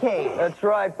the arcade. That's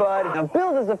right, bud. Now,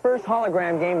 billed as the first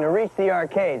hologram game to reach the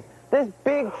arcades, this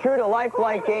big,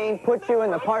 true-to-life-like game puts you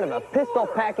in the part of a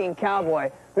pistol-packing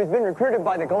cowboy who's been recruited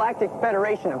by the Galactic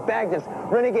Federation of Baghdad's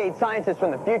renegade scientists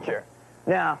from the future.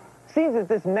 Now, seems that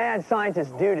this mad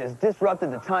scientist dude has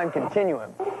disrupted the time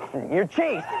continuum. Your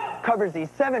chase covers these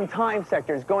 7 time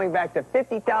sectors going back to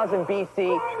 50,000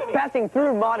 BC, passing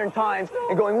through modern times,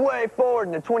 and going way forward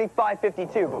into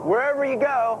 2552. But wherever you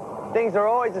go, things are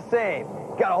always the same.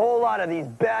 You got a whole lot of these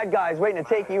bad guys waiting to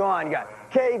take you on. You got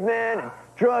cavemen and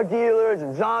drug dealers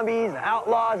and zombies and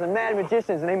outlaws and mad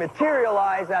magicians, and they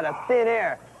materialize out of thin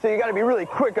air. So you got to be really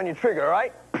quick on your trigger, all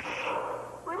right?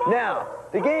 Now,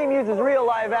 the game uses real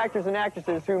live actors and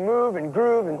actresses who move and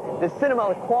groove and the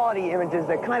cinema quality images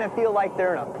that kind of feel like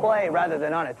they're in a play rather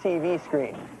than on a TV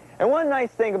screen. And one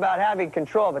nice thing about having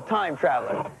control of a time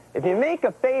traveler, if you make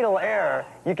a fatal error,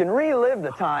 you can relive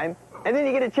the time, and then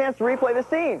you get a chance to replay the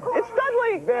scene. It's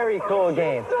Dudley! Very cool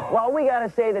game. Well, we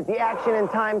gotta say that the action in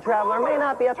Time Traveler may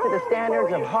not be up to the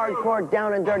standards of hardcore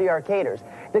down-and-dirty arcaders.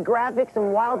 The graphics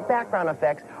and wild background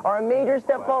effects are a major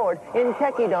step forward in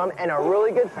techiedom and a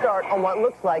really good start on what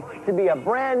looks like to be a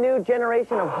brand new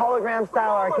generation of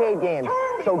hologram-style arcade games.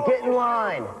 So get in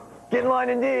line. Get in line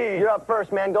indeed. You're up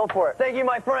first, man. Go for it. Thank you,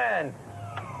 my friend.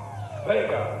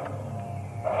 Sega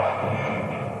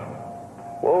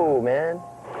Whoa, man.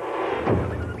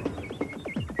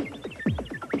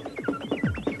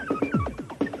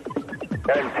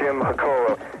 I'm Jim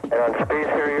Hakola, and on Space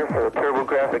Harrier for the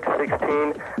TurboGrafx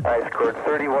 16, I scored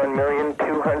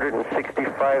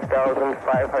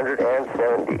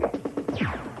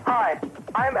 31,265,570. Hi,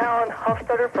 I'm Alan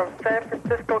Hofstadter from San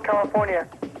Francisco, California.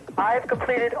 I've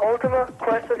completed Ultima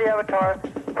Quest of the Avatar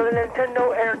for the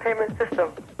Nintendo Entertainment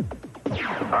System.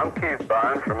 I'm Keith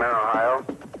Bond from Mount Ohio,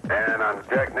 and on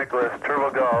Jack Nicklaus Turbo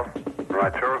Golf, for my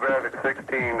TurboGrafx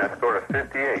 16, I scored a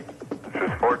 58, which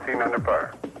was 14 under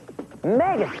par.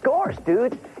 Mega scores,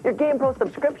 dudes. Your GamePro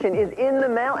subscription is in the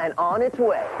mail and on its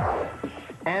way.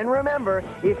 And remember,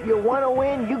 if you want to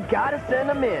win, you gotta send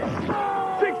them in.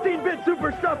 16-bit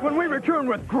super stuff when we return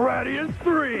with Gradius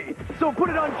 3. So put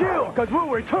it on chill, because we'll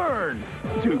return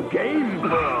to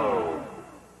GamePro.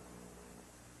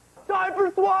 Time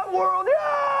for SWAT World!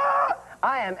 Yeah!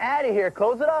 I am out of here.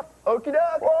 Close it up. Okie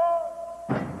doke.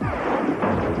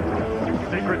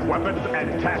 Secret weapons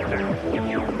and tactics.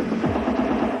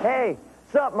 Hey,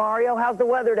 sup, Mario? How's the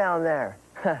weather down there?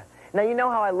 Now, you know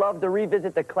how I love to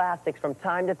revisit the classics from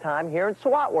time to time here in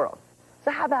SWAT World.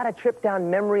 So how about a trip down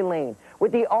memory lane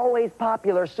with the always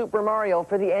popular Super Mario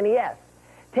for the NES?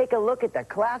 Take a look at the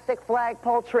classic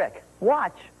flagpole trick.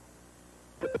 Watch.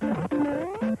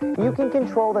 You can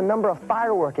control the number of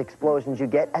firework explosions you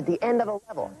get at the end of a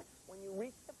level. When you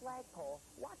reach the flagpole,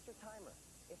 watch your timer.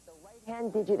 If the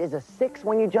right-hand digit is a 6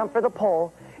 when you jump for the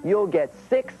pole, you'll get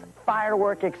 6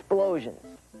 firework explosions.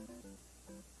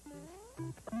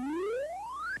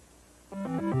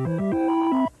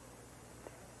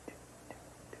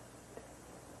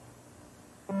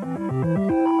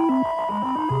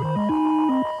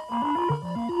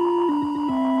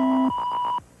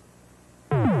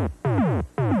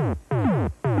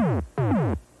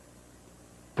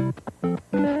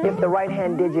 If the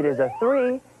right-hand digit is a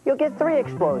 3, you'll get 3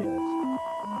 explosions.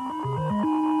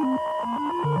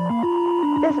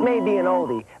 This may be an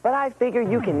oldie, but I figure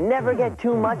you can never get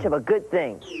too much of a good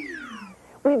thing.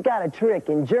 We've got a trick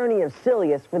in Journey of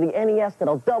Silius for the NES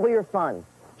that'll double your fun.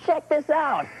 Check this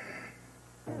out.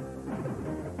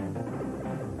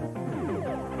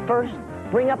 First,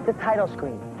 bring up the title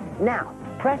screen. Now,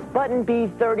 press button B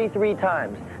 33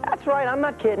 times. That's right, I'm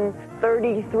not kidding.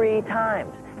 33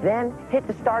 times. Then, hit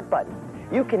the start button.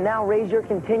 You can now raise your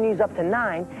continues up to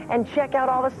 9 and check out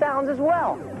all the sounds as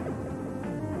well.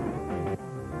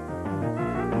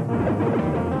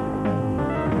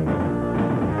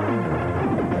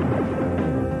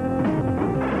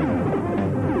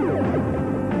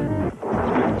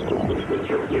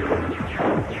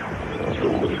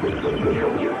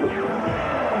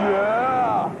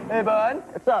 Yeah! Hey, bud.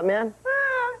 What's up, man?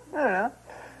 I don't know.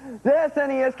 The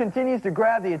SNES continues to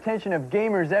grab the attention of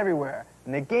gamers everywhere,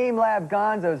 and the Game Lab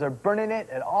gonzos are burning it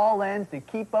at all ends to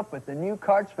keep up with the new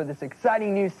carts for this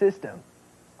exciting new system.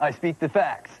 I speak the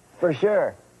facts. For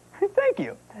sure. Thank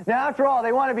you. Now, after all,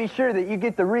 they want to be sure that you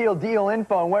get the real deal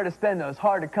info on where to spend those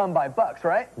hard-to-come-by bucks,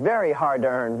 right? Very hard to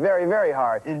earn. Very, very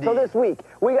hard. Indeed. So this week,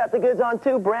 we got the goods on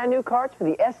 2 brand new carts for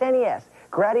the SNES,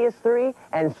 Gradius 3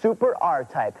 and Super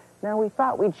R-Type. Now, we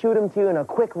thought we'd shoot them to you in a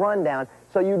quick rundown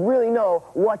so you'd really know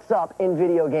what's up in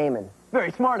video gaming.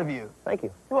 Very smart of you. Thank you.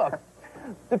 You're welcome.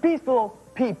 The peaceful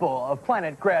people of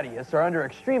planet Gradius are under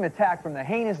extreme attack from the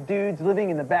heinous dudes living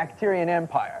in the Bacterian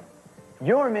Empire.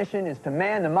 Your mission is to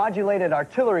man the modulated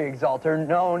artillery exalter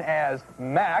known as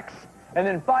Max, and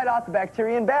then fight off the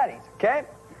Bacterian baddies, okay?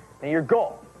 Now, your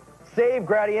goal, save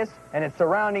Gradius and its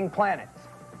surrounding planets.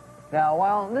 Now,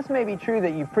 while this may be true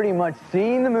that you've pretty much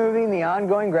seen the movie and the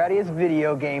ongoing Gradius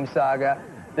video game saga,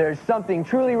 there's something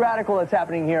truly radical that's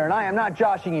happening here, and I am not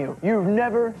joshing you. You've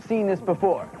never seen this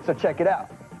before, so check it out.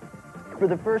 For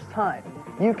the first time,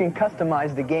 you can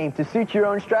customize the game to suit your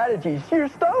own strategies. You're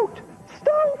stoked!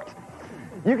 Stoked!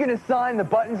 You can assign the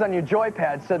buttons on your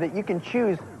joypad so that you can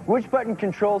choose which button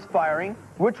controls firing,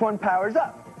 which one powers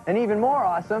up. And even more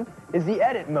awesome is the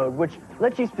edit mode, which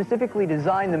lets you specifically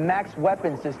design the max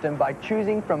weapon system by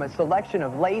choosing from a selection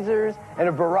of lasers and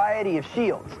a variety of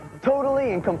shields.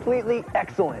 Totally and completely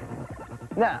excellent.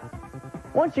 Now,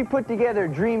 once you put together a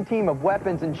dream team of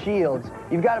weapons and shields,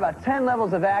 you've got about 10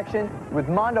 levels of action with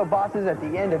Mondo bosses at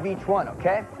the end of each one,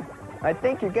 okay? I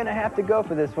think you're gonna have to go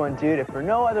for this one, dude, if for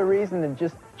no other reason than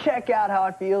just check out how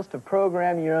it feels to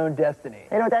program your own destiny.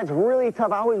 You know, that's really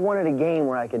tough. I always wanted a game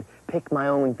where I could pick my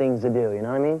own things to do, you know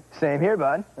what I mean? Same here,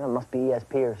 bud. That must be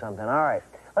ESP or something. All right,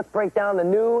 let's break down the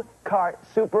new kart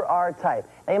Super R-Type.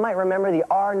 Now, you might remember the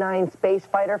R9 Space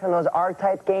Fighter from those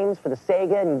R-Type games for the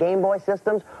Sega and Game Boy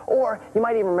systems, or you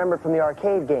might even remember it from the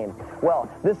arcade game. Well,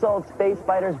 this old Space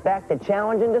Fighter's back to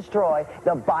challenge and destroy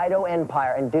the Bido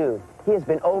Empire, and dude, he has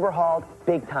been overhauled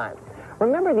big time.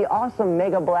 Remember the awesome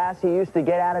Mega Blast you used to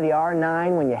get out of the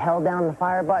R9 when you held down the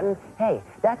fire button? Hey,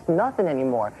 that's nothing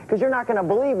anymore, because you're not going to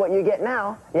believe what you get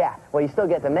now. Yeah, well, you still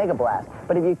get the Mega Blast,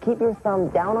 but if you keep your thumb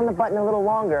down on the button a little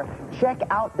longer, check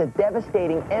out the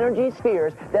devastating energy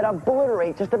spheres that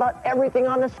obliterate just about everything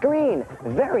on the screen.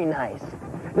 Very nice.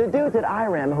 The dudes at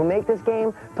IREM who make this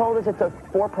game told us it took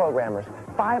 4 programmers,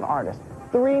 5 artists,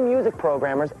 3 music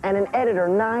programmers, and an editor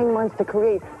 9 months to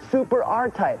create Super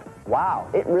R-Type. Wow,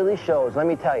 it really shows, let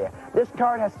me tell you. This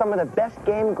card has some of the best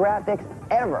game graphics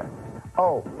ever.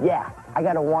 Oh, yeah, I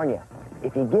gotta warn you.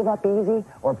 If you give up easy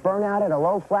or burn out at a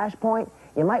low flash point,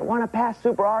 you might want to pass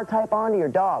Super R-Type on to your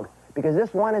dog, because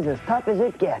this one is as tough as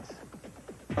it gets.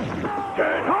 Get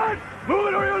hot! Move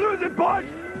it or you lose it, bud!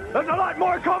 There's a lot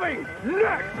more coming!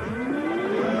 Next!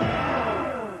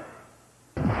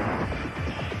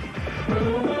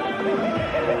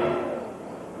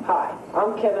 Hi,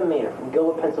 I'm Kevin Maynard from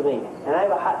Gilbert, Pennsylvania, and I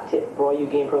have a hot tip for all you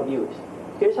GamePro viewers.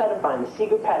 Here's how to find the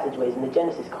secret passageways in the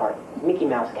Genesis cart, Mickey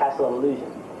Mouse Castle of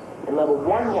Illusion. In level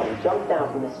 1-1, jump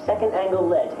down from the second angle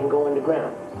ledge and go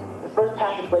underground. The first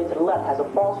passageway to the left has a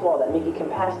false wall that Mickey can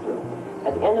pass through.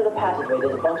 At the end of the passageway,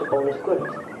 there's a bunch of bonus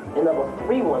goodies. In level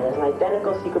 3-1, there's an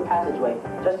identical secret passageway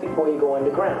just before you go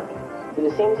underground. Do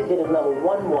the same as you did in level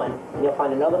 1-1, and you'll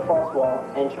find another false wall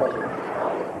and treasure.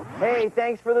 Hey,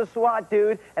 thanks for the SWAT,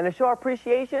 dude. And to show our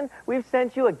appreciation, we've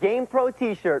sent you a GamePro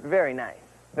t-shirt. Very nice.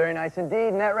 Very nice indeed,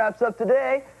 and that wraps up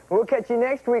today. We'll catch you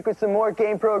next week with some more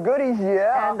GamePro goodies,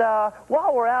 yeah? And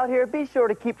while we're out here, be sure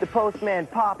to keep the postman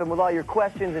popping with all your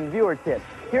questions and viewer tips.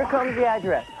 Here comes the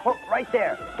address. Oh, right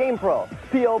there. GamePro.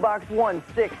 P.O. Box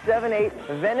 1678,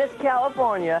 Venice,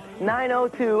 California,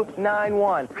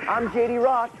 90291. I'm JD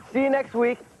Roth. See you next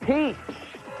week. Peace.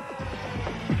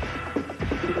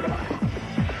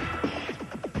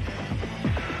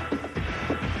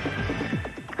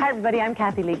 Hi, everybody. I'm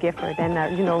Kathy Lee Gifford,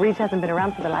 and, you know, Reach hasn't been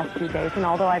around for the last few days, and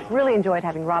although I've really enjoyed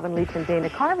having Robin Leach and Dana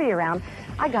Carvey around,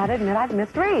 I gotta admit I've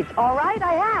missed Reach. All right,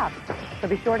 I have. So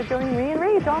be sure to join me and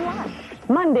Reach online.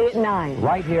 Monday at 9.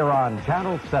 Right here on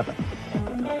Channel 7.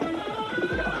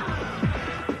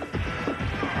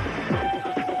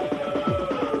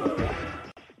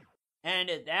 And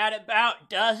that about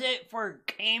does it for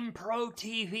GamePro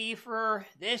TV for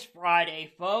this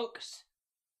Friday, folks.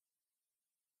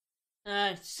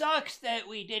 It sucks that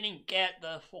we didn't get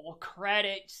the full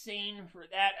credit scene for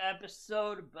that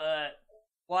episode, but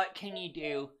what can you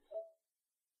do?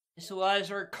 This was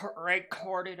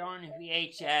recorded on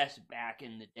VHS back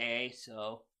in the day,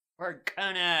 so we're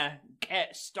gonna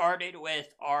get started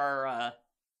with our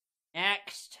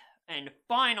next and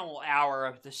final hour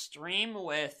of the stream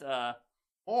with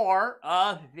more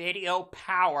of Video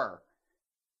Power.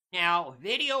 Now,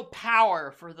 Video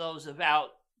Power, for those of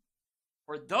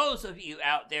you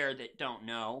out there that don't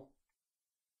know,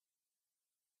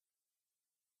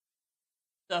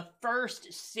 the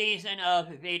first season of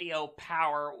Video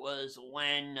Power was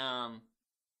when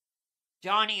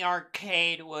Johnny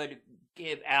Arcade would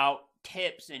give out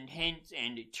tips and hints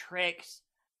and tricks,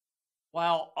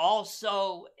 while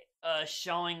also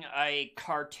showing a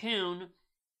cartoon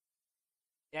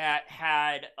that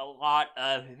had a lot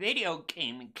of video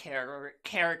game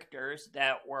characters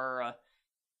that were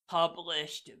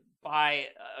published by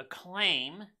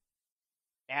Acclaim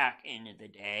back in the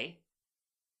day.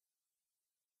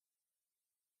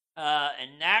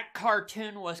 And that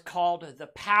cartoon was called The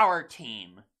Power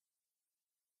Team.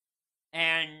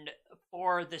 And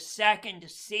for the second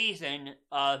season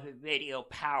of Video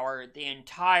Power, the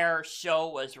entire show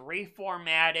was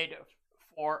reformatted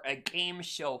for a game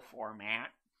show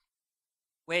format,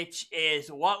 which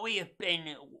is what we have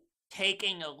been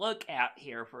taking a look at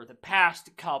here for the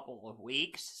past couple of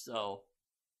weeks, so.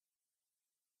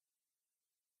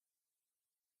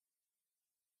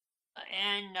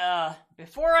 And,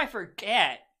 before I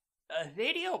forget,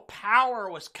 Video Power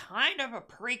was kind of a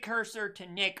precursor to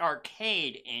Nick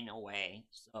Arcade in a way,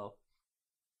 so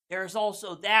there's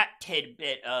also that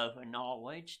tidbit of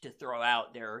knowledge to throw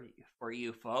out there for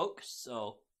you folks,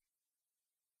 so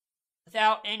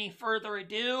without any further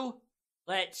ado,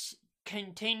 let's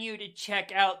continue to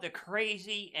check out the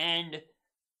crazy and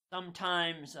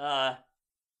sometimes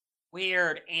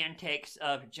weird antics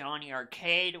of Johnny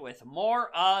Arcade with more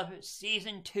of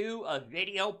Season 2 of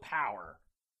Video Power.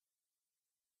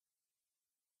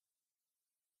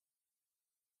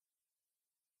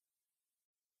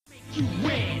 You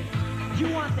win. You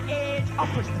want the edge? I'll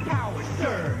push the power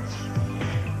surge.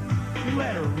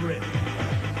 Let her rip.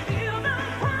 Feel the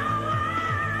power.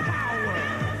 Power.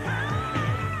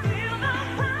 Feel the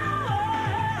power.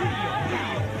 Feel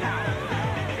power.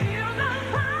 Feel the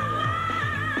power.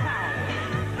 Power.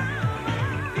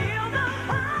 Feel the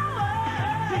power.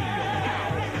 Feel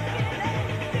power.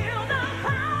 Feel the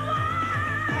power.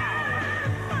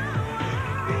 Power.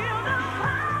 Feel the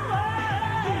power.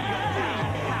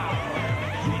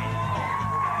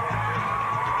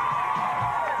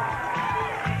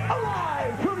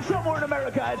 Alive from somewhere in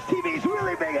America, it's TV's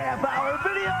really big half-hour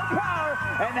video power.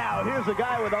 And now here's a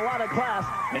guy with a lot of class.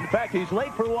 In fact, he's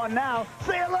late for one now.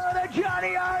 Say hello to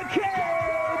Johnny Arcade.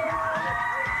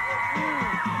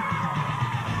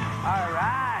 All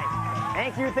right.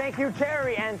 Thank you,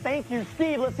 Terry, and thank you,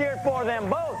 Steve. Let's hear it for them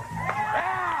both.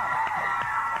 Yeah.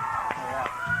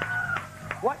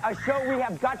 What a show we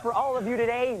have got for all of you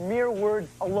today. Mere words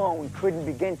alone couldn't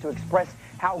begin to express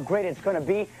how great it's going to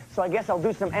be. So I guess I'll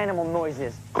do some animal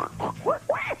noises.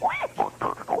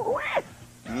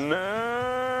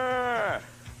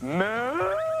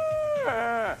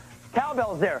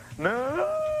 Cowbells there.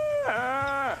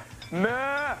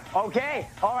 Okay,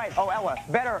 all right. Oh, Ella,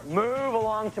 better move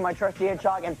along to my trusty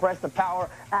hedgehog and press the power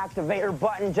activator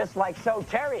button just like so.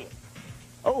 Terry.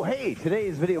 Oh, hey,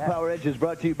 today's Video Power Edge is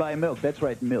brought to you by milk. That's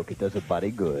right, milk. It does a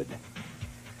body good.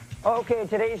 Okay,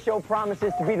 today's show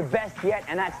promises to be the best yet,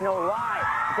 and that's no lie.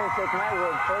 Don't take my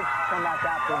word, folks. Come back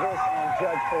after this and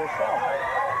judge for yourself.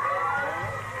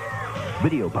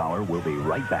 Video Power will be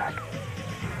right back.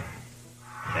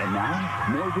 And now,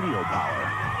 more Video Power.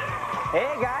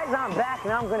 Hey, guys, I'm back,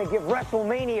 and I'm going to give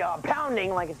WrestleMania a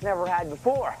pounding like it's never had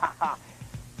before.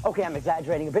 Okay, I'm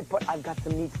exaggerating a bit, but I've got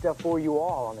some neat stuff for you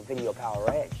all on the Video Power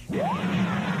Edge.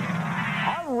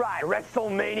 All right,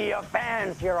 WrestleMania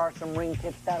fans, here are some ring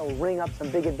tips that'll ring up some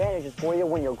big advantages for you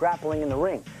when you're grappling in the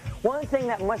ring. One thing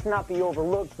that must not be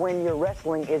overlooked when you're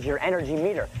wrestling is your energy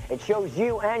meter. It shows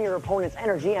you and your opponent's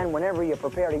energy, and whenever you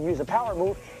prepare to use a power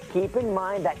move, keep in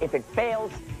mind that if it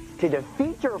fails to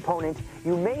defeat your opponent,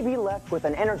 you may be left with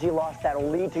an energy loss that'll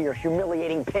lead to your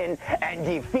humiliating pin and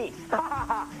defeat.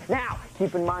 Now,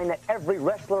 keep in mind that every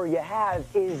wrestler you have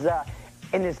is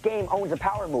in this game owns a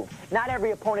power move. Not every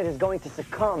opponent is going to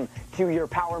succumb to your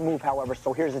power move, however,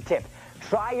 so here's a tip.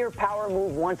 Try your power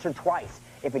move once or twice.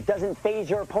 If it doesn't phase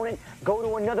your opponent, go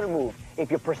to another move.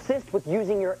 If you persist with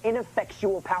using your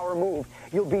ineffectual power move,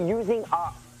 you'll be using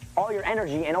all your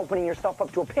energy and opening yourself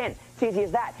up to a pin. It's easy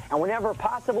as that. And whenever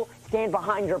possible, stand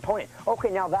behind your opponent. Okay,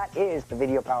 now that is the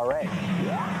Video Power Edge.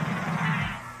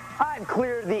 I've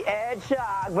cleared the edge,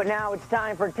 but now it's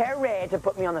time for Terry to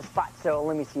put me on the spot, so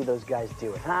let me see those guys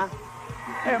do it, huh?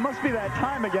 Hey, it must be that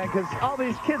time again, because all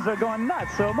these kids are going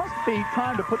nuts, so it must be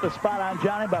time to put the spot on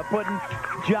Johnny by putting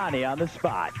Johnny on the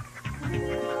spot.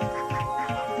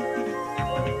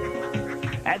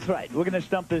 That's right. We're going to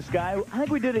stump this guy. I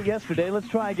think we did it yesterday. Let's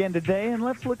try again today, and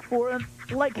let's look for a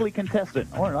likely contestant,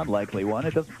 or an unlikely one.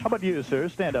 It doesn't. How about you, sir?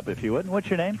 Stand up if you would. What's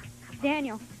your name?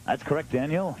 Daniel. That's correct,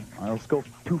 Daniel. Let's go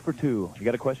 2 for 2. You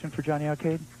got a question for Johnny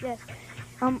Arcade? Yes.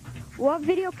 What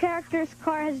video character's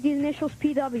car has the initials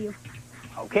PW?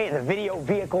 Okay, the video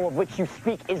vehicle of which you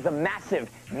speak is the massive,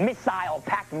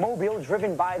 missile-packed mobile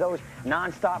driven by those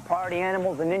non-stop party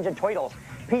animals, the Ninja Turtles.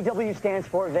 PW stands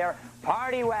for their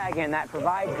party wagon that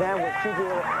provides them with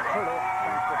tubular and turtle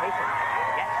transportation.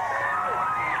 Yes.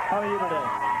 How are you today?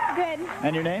 Good.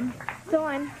 And your name?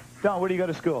 Dawn. Dawn, where do you go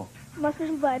to school? Most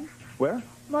Special Blood. Where?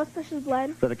 Most Special Blood.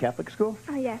 Is that a Catholic school?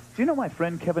 Oh, yes. Do you know my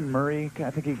friend Kevin Murray? I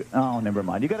think he... Oh, never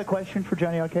mind. You got a question for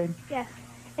Johnny Arcade? Yes.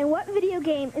 In what video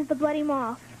game is the Bloody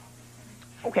Moth?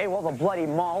 Okay, well, the Bloody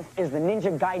Moth is the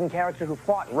Ninja Gaiden character who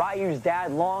fought Ryu's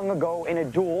dad long ago in a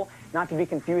duel, not to be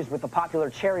confused with the popular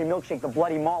cherry milkshake, the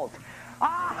Bloody Malt.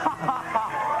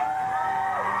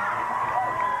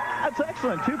 That's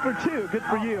excellent. 2 for 2. Good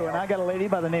for you. And I got a lady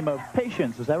by the name of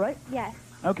Patience. Is that right? Yes.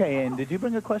 Okay, and did you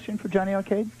bring a question for Johnny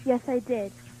Arcade? Yes, I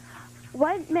did.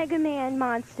 What Mega Man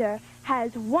monster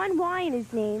has 1 Y in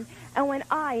his name and 1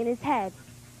 I in his head?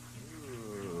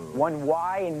 1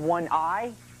 Y and 1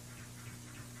 I?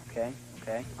 Okay.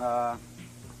 A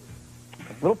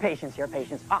little patience here,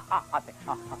 patience.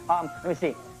 Let me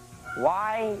see.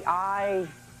 Why, I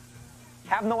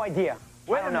have no idea.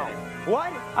 I don't know.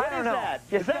 What? I don't know. That?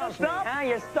 You Is that a stumped me, stump? huh?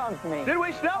 You stumped me. Did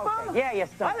we stump him? Yeah, you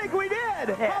stumped I think we did.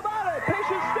 Yeah. How about it?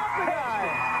 Patience stumped the guy.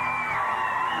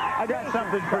 I got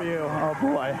something for you. Oh,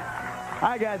 boy.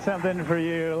 I got something for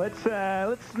you. Let's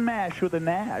smash with a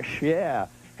Nash. Yeah.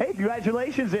 Hey,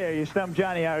 congratulations there. You stumped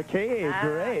Johnny Arcade.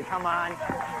 Great. Come on.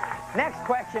 Next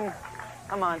question.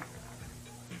 Come on.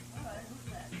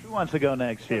 Who wants to go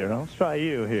next here? Let's try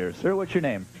you here. Sir, what's your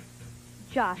name?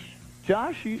 Josh.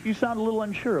 Josh, you sound a little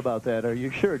unsure about that. Are you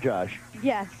sure, Josh?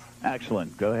 Yes.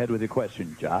 Excellent. Go ahead with your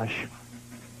question, Josh.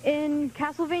 In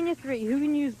Castlevania 3, who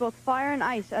can use both fire and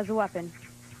ice as a weapon?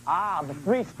 Ah, the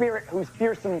free spirit whose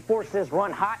fearsome forces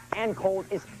run hot and cold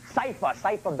is Sypha.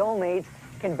 Sypha Bellmaids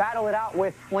can battle it out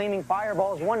with flaming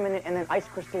fireballs 1 minute and then ice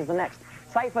crystals the next.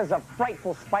 Sypha's a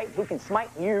frightful spite who can smite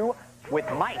you with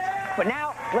might. But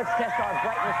now, let's test our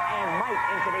brightness and might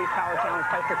in today's Power Challenge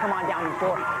fight. So come on down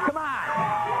before. Come on!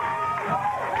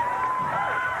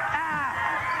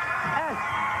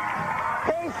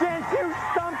 Patience, you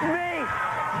stumped me!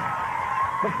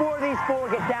 Before these four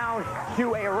get down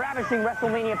to a ravishing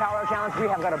WrestleMania Power Challenge, we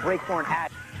have got a break for an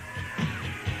ad.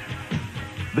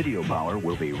 Video Power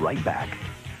will be right back.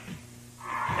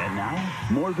 And now,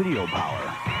 more Video Power.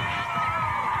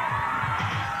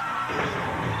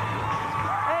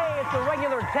 Hey, it's a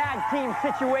regular tag team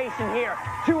situation here.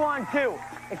 2-on-2.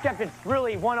 Except it's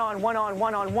really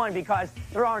one-on-one because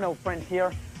there are no friends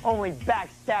here. Only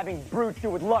backstabbing brutes who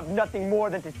would love nothing more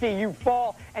than to see you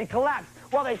fall and collapse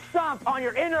while they stomp on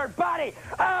your inert body.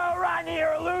 Oh, Rodney,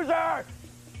 you're a loser!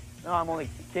 No, I'm only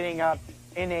kidding.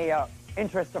 In a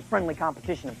interest of friendly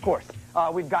competition, of course.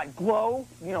 We've got Glow,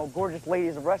 you know, gorgeous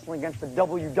ladies of wrestling against the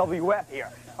WWF here,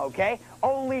 okay?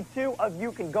 Only 2 of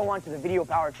you can go on to the Video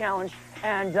Power Challenge,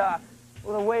 and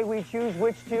well, the way we choose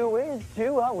which 2 is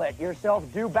to let yourself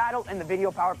do battle in the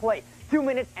Video Power play. 2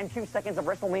 minutes and 2 seconds of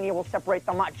WrestleMania will separate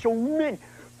the macho men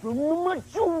from the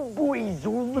macho boys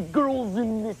or the girls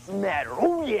in this matter.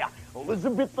 Oh, yeah.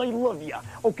 Elizabeth, I love ya.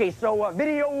 Okay, so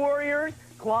Video Warriors,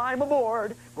 climb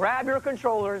aboard, grab your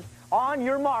controllers, on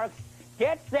your marks,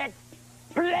 get set,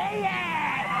 play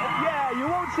it! Yeah, you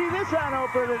won't see this on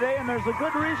Oprah today, and there's a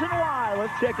good reason why.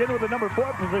 Let's check in with the number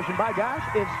 4 position. By gosh,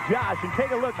 it's Josh. And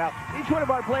take a look now. Each one of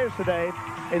our players today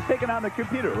is taking on the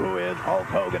computer, who is Hulk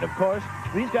Hogan, of course.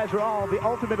 These guys are all the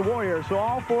Ultimate Warriors, so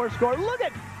all 4 score. Look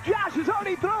at Josh has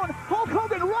already thrown Hulk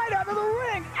Hogan right out of the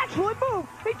ring. Excellent move.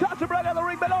 He tossed him right out of the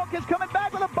ring, but Hulk is coming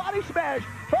back with a body smash.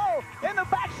 Oh, in the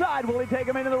backside. Will he take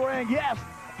him into the ring? Yes.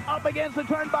 Up against the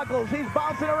turnbuckles. He's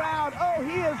bouncing around. Oh,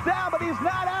 he is down, but he's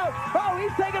not out. Oh,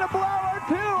 he's taking a blow or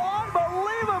 2.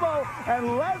 Unbelievable.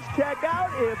 And let's check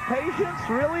out if Patience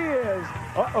really is.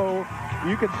 Uh-oh.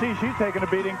 You can see she's taking a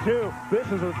beating, too. This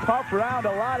is a tough round,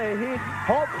 a lot of heat.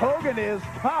 Hulk Hogan is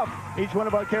tough. Each one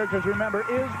of our characters, remember,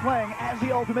 is playing as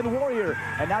the Ultimate Warrior.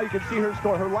 And now you can see her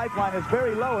score. Her lifeline is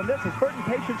very low, and this is hurting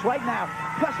Patience right now.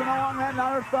 Pressing along that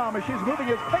on her thumb as she's moving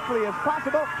as quickly as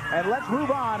possible. And let's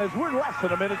move on as we're less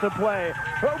than a minute to play.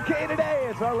 Okay, today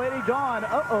it's Our Lady Dawn.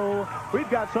 Uh-oh. We've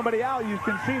got somebody out. You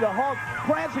can see the Hulk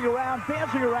prancing around,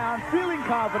 dancing around, feeling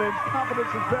confidence. Confidence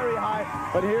is very high.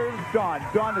 But here's Dawn.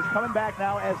 Dawn is coming back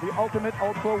now as the Ultimate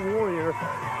Ultra Warrior.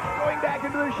 Going back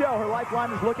into the show. Her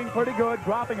lifeline is looking pretty good.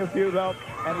 Dropping a few, though.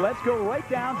 And let's go right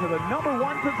down to the number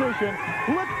 1 position.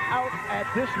 Look out at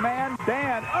this man,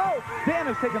 Dan. Oh, Dan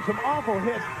has taken some awful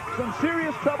hits. Some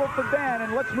serious trouble for Dan.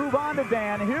 And let's move on to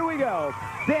Dan. Here we go.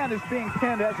 Dan is being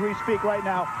pinned as we speak right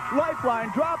now.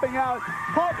 Lifeline dropping out.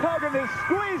 Hulk Hogan is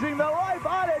squeezing the life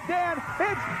out of Dan.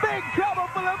 It's big trouble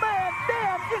for the man.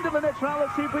 Dan into the next round.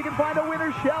 Let's see if we can find a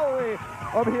winner, shall we?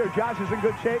 Over here, Josh is in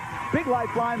good shape. Big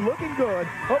lifeline, looking good.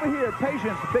 Over here,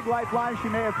 Patience, big lifeline. She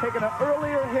may have taken an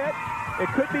earlier hit. It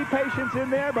could be Patience in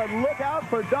there, but look out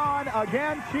for Dawn.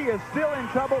 Again, she is still in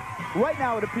trouble. Right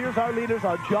now, it appears our leaders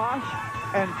are Josh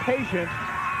and Patience.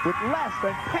 With less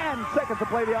than 10 seconds to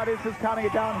play, the audience is counting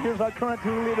it down. Here's our current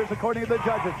 2 leaders according to the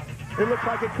judges. It looks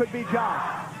like it could be Josh,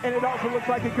 and it also looks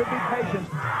like it could be Patience.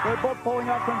 They're both pulling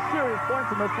out some serious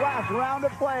points in this last round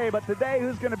of play, but today,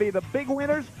 who's going to be the big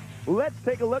winners? Let's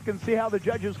take a look and see how the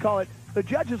judges call it. The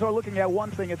judges are looking at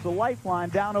one thing. It's a lifeline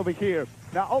down over here.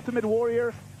 Now, Ultimate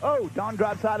Warrior, oh, Dawn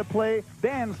drops out of play.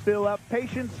 Dan's still up.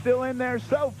 Patience still in there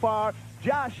so far.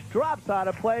 Josh drops out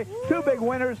of play. 2 big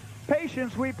winners.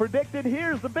 Patience, we predicted.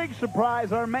 Here's the big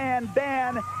surprise. Our man,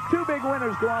 Dan. 2 big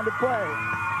winners go on to play.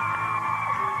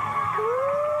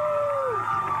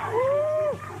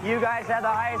 You guys had the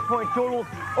highest point total.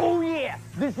 Oh, yeah.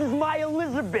 This is my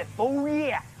Elizabeth. Oh,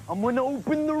 yeah. I'm going to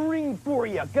open the ring for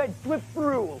you. Good, slip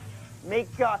through.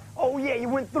 Oh, yeah, you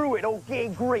went through it. Okay,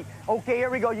 great. Okay, here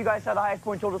we go. You guys have the highest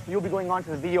point total, so you'll be going on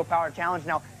to the Video Power Challenge.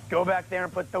 Now, go back there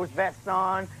and put those vests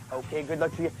on. Okay, good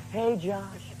luck to you. Hey,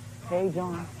 Josh. Hey,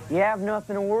 Dawn. You have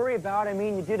nothing to worry about. I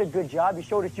mean, you did a good job. You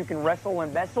showed us you can wrestle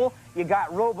and vessel. You got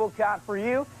RoboCop for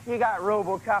you. You got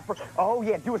RoboCop for... Oh,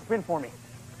 yeah, do a spin for me.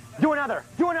 Do another.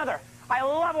 Do another. I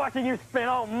love watching you spin.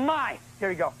 Oh, my. Here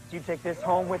you go. You take this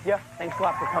home with you. Thanks a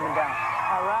lot for coming down.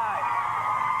 All right.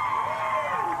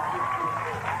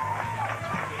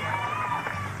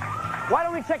 Why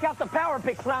don't we check out the Power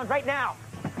Picks Lounge right now?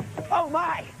 Oh,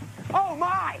 my. Oh,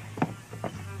 my.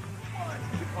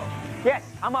 Yes,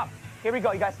 I'm up. Here we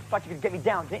go. You guys thought you could get me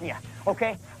down, didn't you?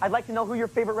 Okay, I'd like to know who your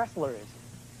favorite wrestler is.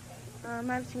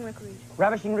 Ravishing Rick Rude.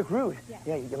 Ravishing Rick Rude? Yeah.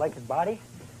 Yeah, you like his body?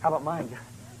 How about mine?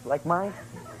 You like mine?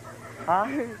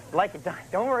 Huh? Like it?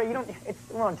 Don't worry, you don't.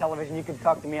 We're on television. You can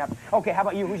talk to me after. Okay, how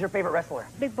about you? Who's your favorite wrestler?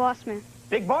 Big Boss Man.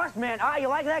 Big Boss Man. Ah, you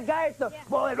like that guy? It's the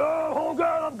bullet. Oh, hold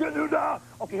on, I'm getting you down.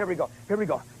 Okay, here we go. Here we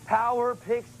go. Power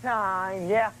Picks time.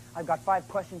 Yeah, I've got 5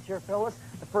 questions here, fellas.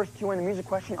 The first 2 in the music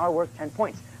question are worth 10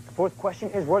 points. The 4th question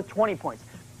is worth 20 points.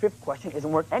 The 5th question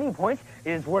isn't worth any points.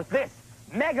 It is worth this.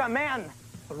 Mega Man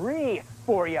 3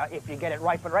 for you if you get it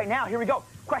right. But right now, here we go.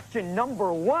 Question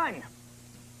number 1.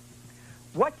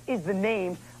 What is the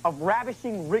name of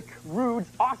Ravishing Rick Rude's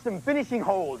awesome finishing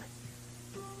hold?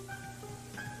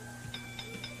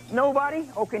 Nobody?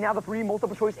 Okay, now the 3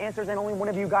 multiple choice answers, and only one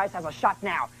of you guys has a shot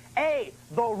now. A,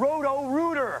 the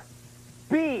Roto-Rooter.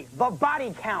 B, the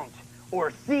Body Count.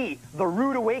 Or C, the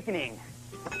Rude Awakening.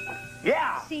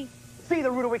 Yeah. C. C,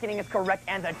 the Rude Awakening is correct,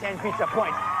 and the 10 pizza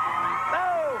points.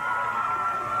 Oh!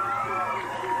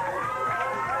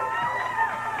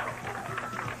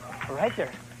 All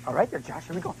right there, Josh.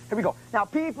 Here we go. Here we go. Now,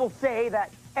 people say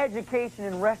that education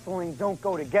and wrestling don't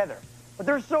go together. But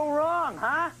they're so wrong,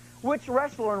 huh? Which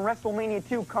wrestler in WrestleMania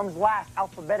 2 comes last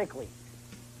alphabetically?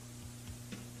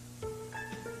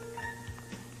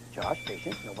 Josh,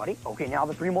 patience, nobody. Okay, now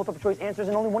the 3 multiple choice answers,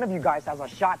 and only one of you guys has a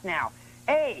shot now.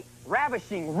 A,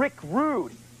 Ravishing Rick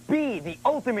Rude. B, the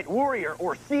Ultimate Warrior.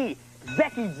 Or C,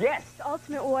 Becky Jess. The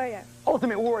Ultimate Warrior.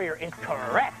 Ultimate Warrior is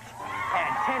correct.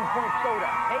 And 10 points go to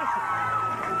Patience.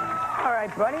 All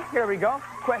right, buddy, here we go.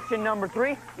 Question number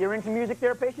 3. You're into music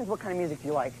there, Patience? What kind of music do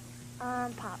you like?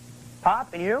 Pop.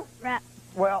 Pop, and you? Rap.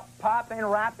 Well, pop and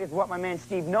rap is what my man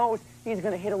Steve knows. He's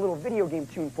going to hit a little video game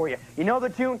tune for you. You know the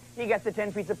tune? He gets the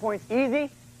 10 pizza points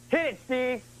easy. Hit it,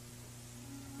 Steve.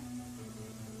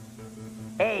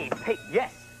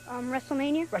 Yes.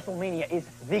 WrestleMania? WrestleMania is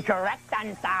the correct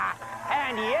answer.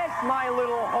 And yes, my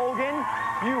little Hogan,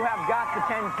 you have got the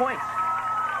 10 points.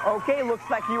 Okay, looks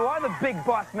like you are the big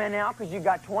boss man now because you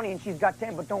got 20 and she's got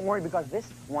 10. But don't worry because this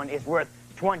one is worth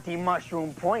 20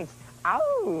 mushroom points.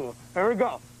 Ow! Here we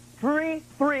go. 3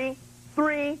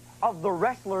 of the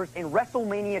wrestlers in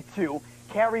WrestleMania 2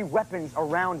 carry weapons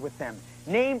around with them.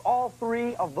 Name all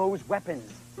 3 of those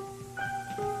weapons.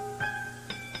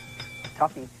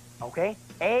 Toughie. Okay.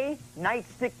 A,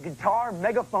 nightstick, guitar,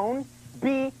 megaphone.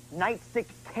 B, nightstick,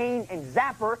 cane, and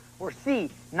zapper. Or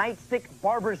C, nightstick,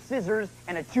 barber's scissors,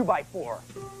 and a 2x4.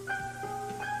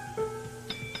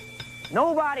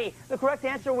 Nobody. The correct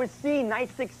answer was C,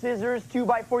 nightstick, scissors,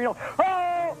 2x4. You know,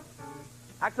 oh!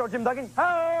 Axel Jim Duggan,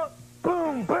 oh!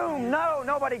 Boom, boom. No,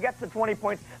 nobody gets the 20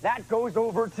 points. That goes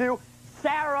over to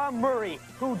Sarah Murray,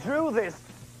 who drew this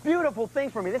beautiful thing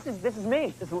for me. This is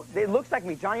me. It looks like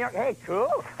me. Johnny Arc. Hey,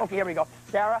 cool. Okay, here we go.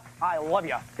 Sarah, I love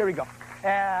you. Here we go.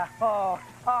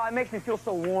 It makes me feel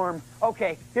so warm.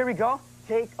 Okay, here we go.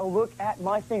 Take a look at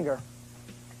my finger.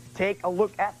 Take a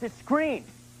look at the screen.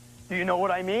 Do you know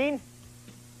what I mean?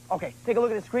 Okay, take a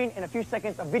look at the screen. In a few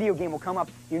seconds, a video game will come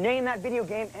up. You name that video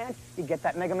game, and you get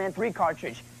that Mega Man 3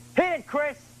 cartridge. Hit it,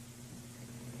 Chris!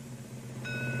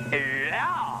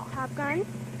 Yeah! Top Gun?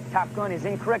 Top Gun is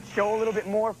incorrect. Show a little bit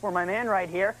more for my man right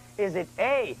here. Is it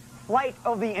A, Flight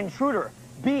of the Intruder,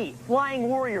 B, Flying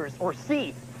Warriors, or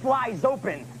C, Flies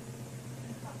Open?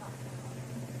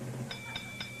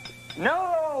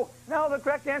 No! No, the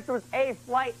correct answer was A,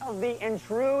 Flight of the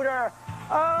Intruder.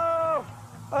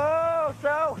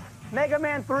 So Mega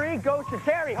Man 3 goes to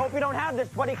Terry. Hope you don't have this,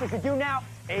 buddy, because you do now,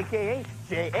 a.k.a.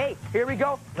 J.A. Here we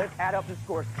go. Let's add up the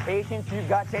scores. Patience, you've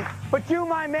got 10. But you,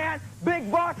 my man, Big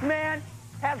Boss Man,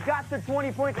 has got the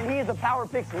 20 points, and he is the Power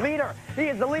Picks leader. He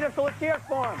is the leader, so let's hear it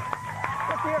for him.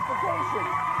 Let's hear it for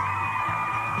Patience.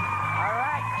 All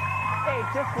right. Hey,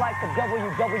 just like the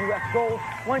WWF Gold,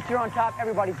 once you're on top,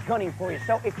 everybody's gunning for you.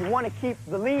 So if you want to keep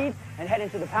the lead and head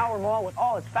into the Power Mall with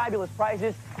all its fabulous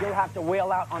prizes, you'll have to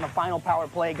whale out on the final power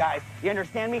play, guys. You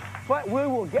understand me? But we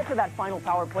will get to that final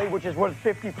power play, which is worth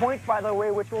 50 points, by the way,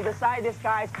 which will decide this,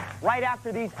 guys, right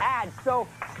after these ads. So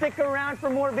stick around for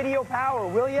more video power,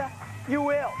 will you? You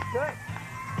will. Good.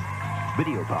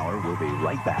 Video power will be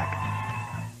right back.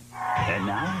 And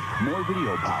now, more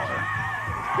video power.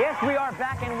 Yes, we are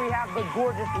back, and we have the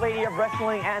gorgeous lady of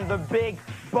wrestling and the big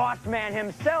boss man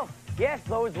himself. Yes,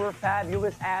 those were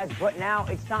fabulous ads, but now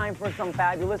it's time for some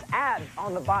fabulous abs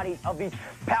on the bodies of these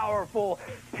powerful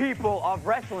people of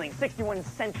wrestling.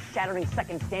 61-cent shattering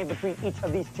second stand between each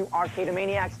of these two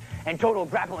arcade-maniacs and total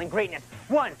grappling greatness.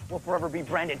 One will forever be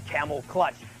branded Camel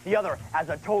Clutch. The other has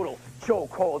a total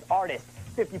chokehold artist.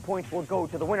 50 points will go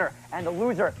to the winner, and the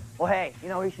loser, well, hey, you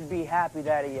know, he should be happy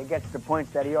that he gets the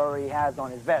points that he already has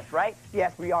on his vest, right?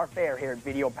 Yes, we are fair here at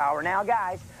Video Power. Now,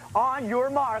 guys, on your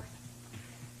marks,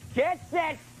 get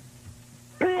set,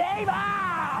 play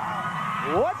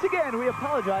ball! Once again, we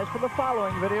apologize for the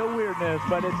following video weirdness,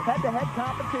 but it's head-to-head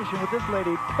competition with this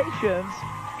lady, Patience.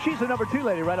 She's the number 2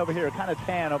 lady right over here, kind of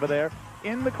tan over there,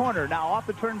 in the corner. Now, off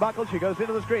the turnbuckle, she goes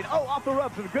into the screen. Oh, off the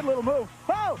ropes, and a good little move.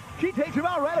 Oh, she takes him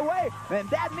out right away, and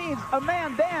that means a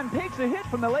man, Dan, takes a hit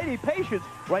from the lady, Patience.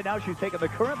 Right now, she's taking the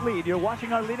current lead. You're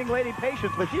watching our leading lady,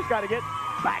 Patience, but she's got to get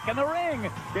back in the ring.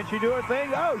 Can she do her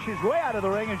thing? Oh, she's way out of the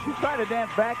ring, and she's trying to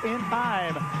dance back in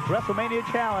time. WrestleMania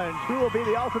Challenge. Who will be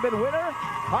the ultimate winner?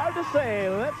 Hard to say.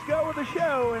 Let's go with the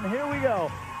show, and here we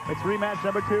go. It's rematch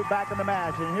number 2, back in the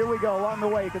match. And here we go. Along the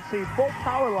way, you can see both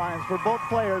power lines for both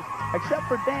players. Except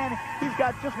for Dan, he's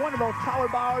got just one of those power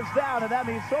bars down. And that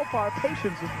means so far,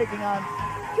 Patience is taking on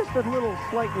just a little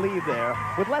slight lead there.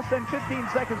 With less than 15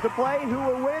 seconds to play, who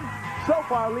will win? So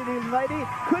far, leading lady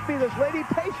could be this lady,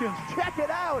 Patience. Check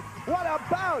it out. What a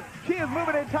bout. She is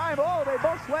moving in time. Oh, they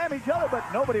both slam each other, but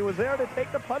nobody was there to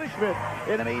take the punishment.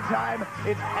 In the meantime,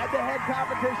 it's head-to-head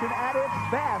competition at its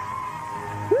best.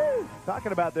 Woo!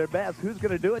 Talking about their best, who's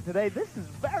going to do it today? This is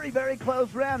very, very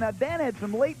close round. Now, Dan had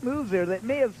some late moves there that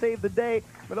may have saved the day,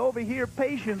 but over here,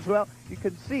 Patience, well, you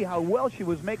can see how well she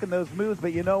was making those moves,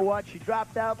 but you know what? She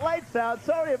dropped out. Lights out.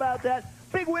 Sorry about that.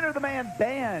 Big winner, the man,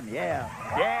 Dan. Yeah.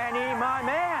 Danny, my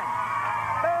man.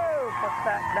 Oh, put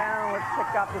that down. Let's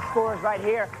check out the scores right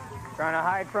here. Trying to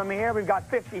hide from me here. We've got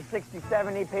 50, 60,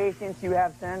 70 Patience. You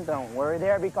have 10. Don't worry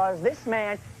there, because this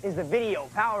man is the Video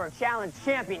Power Challenge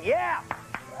champion. Yeah.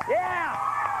 Yeah!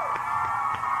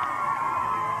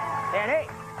 And hey,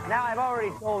 now I've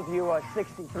already told you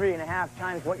 63.5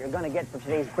 times what you're going to get for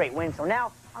today's great win. So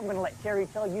now I'm going to let Terry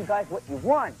tell you guys what you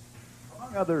won.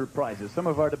 Among other prizes, some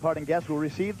of our departing guests will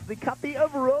receive the copy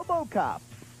of RoboCop.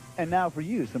 And now for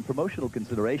you, some promotional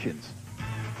considerations.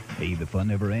 Hey, the fun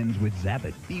never ends with Zap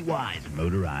It. Be wise,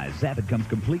 motorized. Zap It comes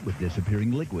complete with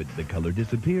disappearing liquid. The color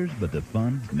disappears, but the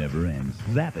fun never ends.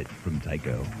 Zap It from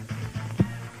Tyco.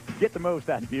 Get the most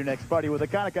out of your next party with a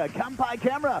Konica Kampai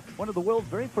camera, one of the world's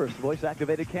very first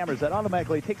voice-activated cameras that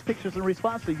automatically takes pictures in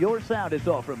response to your sound. It's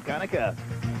all from Konica.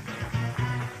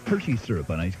 Hershey's syrup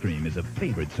on ice cream is a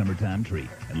favorite summertime treat.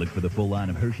 And look for the full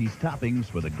line of Hershey's toppings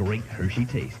for the great Hershey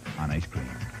taste on ice cream.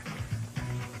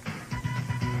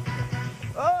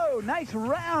 Oh, nice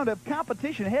round of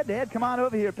competition head-to-head. Come on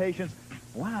over here, Patience.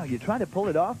 Wow, you tried to pull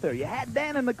it off there. You had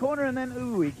Dan in the corner, and then,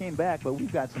 ooh, he came back. But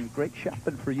we've got some great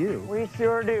shopping for you. We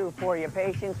sure do for you,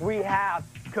 Patience. We have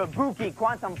Kabuki,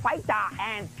 Quantum Fighter,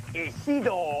 and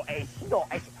Ishido.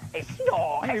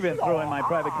 I've even throw in my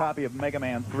private copy of Mega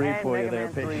Man 3 and for Mega you there,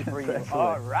 Man 3 Patience. for you.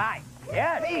 All right.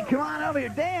 Yes. Hey, come on over here.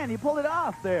 Dan, you pulled it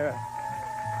off there.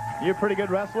 You're a pretty good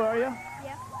wrestler, are you?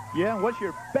 Yeah. Yeah? What's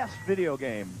your best video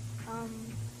game?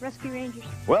 Rescue Rangers.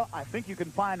 Well, I think you can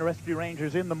find Rescue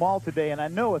Rangers in the mall today, and I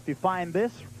know if you find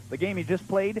this, the game you just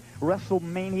played,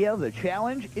 WrestleMania, the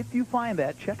challenge, if you find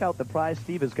that, check out the prize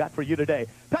Steve has got for you today.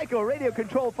 Tyco radio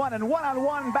control fun and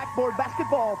one-on-one backboard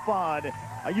basketball fun.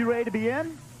 Are you ready to be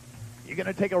in? You going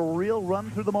to take a real run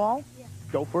through the mall? Yeah.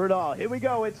 Go for it all. Here we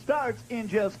go. It starts in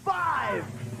just 5,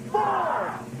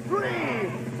 4, 3,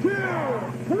 2,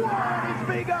 1. It's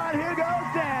begun. Here goes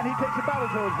Dan. He takes the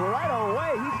Battletoads right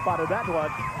away. He spotted that one.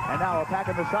 And now a pack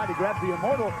on the side. He grabs the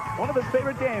Immortal, one of his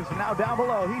favorite games. And now down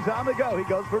below, he's on the go. He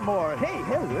goes for more. Hey,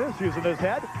 here it is, using his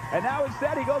head. And now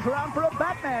instead, he goes around for a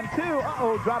Batman, too.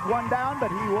 Uh-oh, dropped one down, but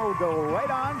he will go right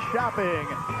on shopping.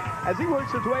 As he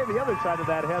works his way to the other side of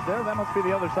that head there, that must be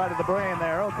the other side of the brain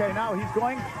there. Okay, now he's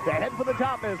going to head for the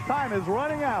top as time is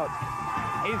running out.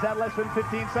 He's at less than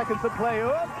 15 seconds to play.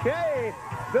 Okay.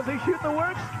 Does he shoot the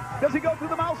works? Does he go through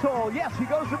the mouse hole? Yes, he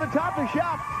goes to the top of the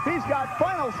shop. He's got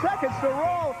final seconds to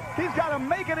roll. He's got to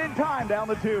make it in time down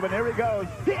the tube, and here he goes.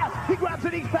 Yes, he grabs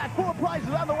an East-Pack full of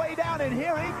prizes on the way down, and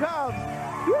here he comes.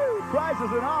 Woo, prizes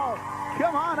and all.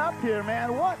 Come on up here,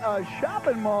 man. What a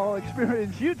shopping mall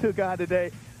experience you took on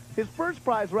today. His first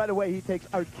prize right away, he takes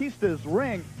Arkista's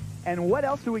ring. And what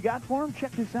else do we got for him?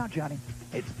 Check this out, Johnny.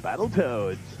 It's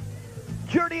Battletoads.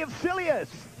 Journey of Silius.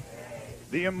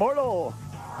 The Immortal.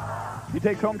 He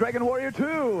takes home Dragon Warrior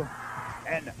 2.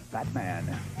 And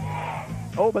Batman.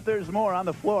 Oh, but there's more on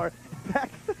the floor.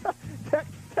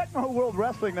 Tecmo World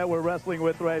Wrestling that we're wrestling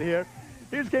with right here.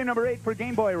 Here's game number 8 for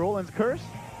Game Boy, Roland's Curse.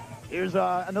 Here's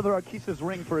another Arkista's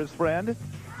ring for his friend.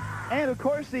 And, of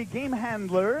course, the Game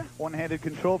Handler, one-handed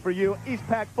control for you. East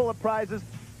Pack full of prizes.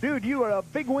 Dude, you are a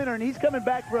big winner, and he's coming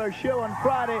back for our show on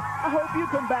Friday. I hope you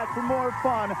come back for more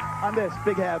fun on this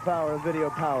big half hour of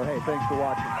Video Power. Hey, thanks for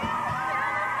watching.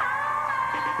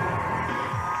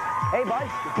 Hey, bud,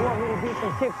 if you want me to do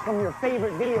some tips from your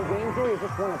favorite video games or you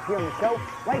just want to appear on the show,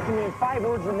 write to me in 5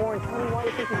 words or more and tell me why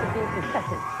you think you should be a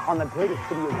contestant on the greatest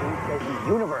video game show in the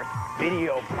universe,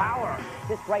 Video Power.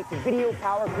 Just write to Video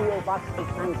Power, P.O. Box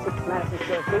 896, Madison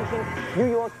Square Station,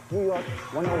 New York,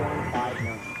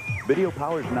 10159. Video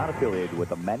Power is not affiliated with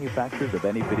the manufacturers of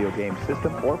any video game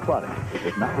system or product. It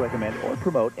does not recommend or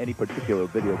promote any particular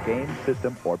video game,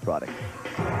 system, or product.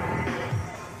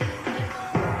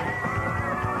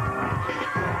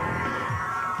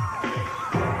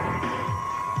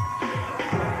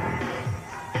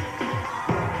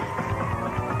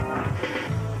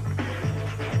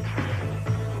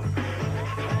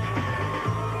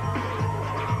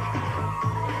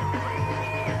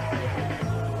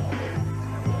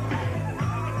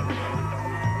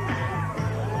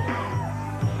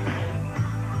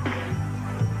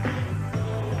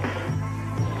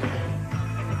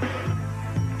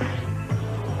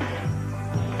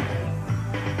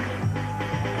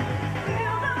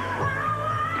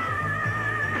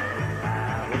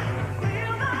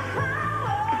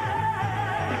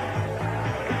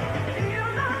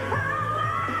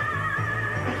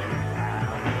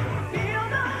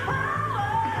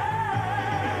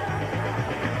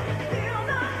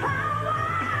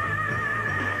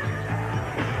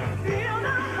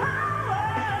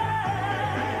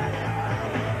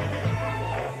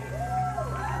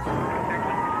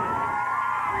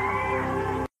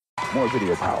 More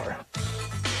Video Power.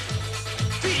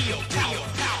 Video Power,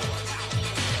 power.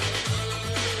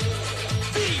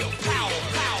 Video Power,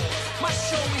 power. My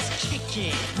show is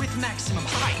kicking with maximum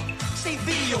hype. Say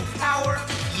Video Power,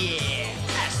 yeah,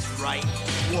 that's right,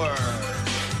 word.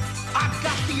 I've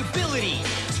got the ability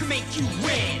to make you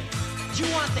win. You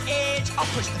want the edge? I'll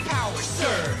push the power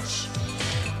surge.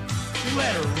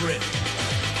 Let her rip.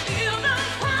 Feel the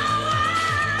power.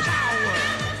 Power.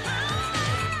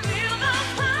 Feel the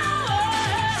power.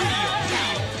 Video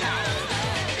Power.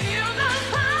 Feel the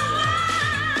power.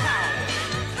 Power.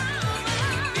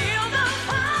 Feel the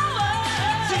power.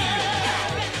 Video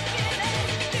Power.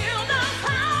 Feel the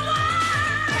power.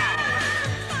 Power.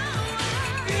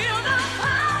 Feel the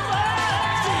power.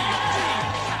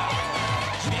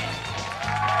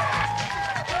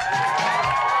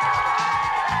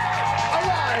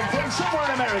 Alive from somewhere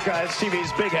in America, it's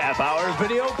TV's Big Half Hour,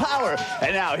 Video Power.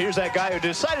 And now, here's that guy who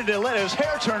decided to let his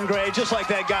hair turn gray, just like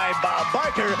that guy, Bob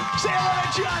Barker. Say hello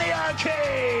to Johnny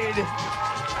Arcade!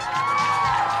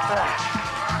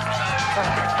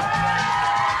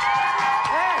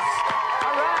 Yes!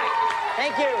 All right.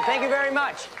 Thank you very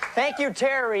much. Thank you,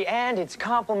 Terry. And it's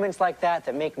compliments like that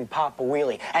that make me pop a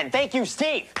wheelie. And thank you,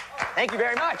 Steve. Thank you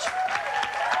very much.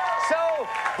 So,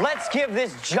 let's give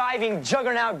this jiving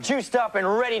juggernaut juiced up and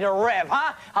ready to rev,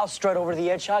 huh? I'll strut over to the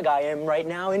edge hug I am right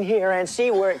now in here and see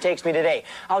where it takes me today.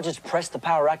 I'll just press the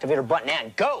power activator button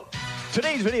and go.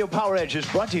 Today's Video Power Edge is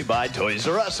brought to you by Toys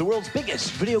R Us, the world's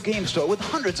biggest video game store with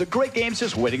hundreds of great games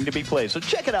just waiting to be played. So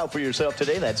check it out for yourself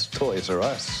today. That's Toys R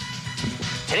Us.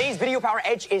 Today's Video Power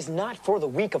Edge is not for the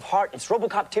weak of heart. It's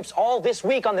RoboCop tips all this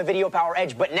week on the Video Power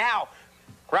Edge. But now,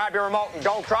 grab your remote and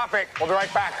don't drop it. We'll be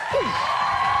right back.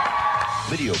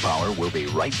 Video Power will be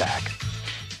right back.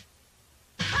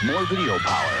 More Video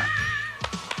Power.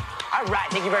 All right,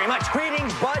 thank you very much.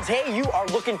 Greetings, buds. Hey, you are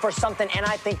looking for something, and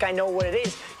I think I know what it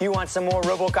is. You want some more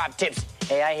RoboCop tips.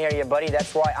 Hey, I hear you, buddy.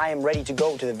 That's why I am ready to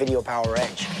go to the Video Power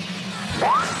Edge.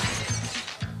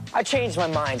 I changed my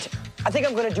mind. I think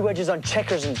I'm going to do edges on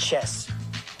checkers and chess.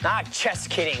 Ah, chess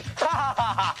kidding.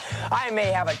 I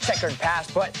may have a checkered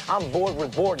past, but I'm bored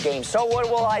with board games. So what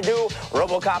will I do?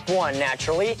 RoboCop 1,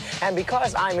 naturally. And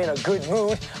because I'm in a good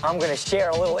mood, I'm going to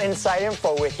share a little inside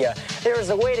info with you. There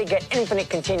is a way to get infinite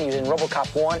continues in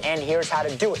RoboCop 1, and here's how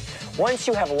to do it. Once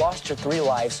you have lost your 3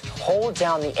 lives, hold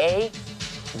down the A,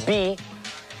 B,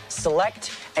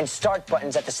 select, and start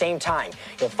buttons at the same time.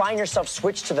 You'll find yourself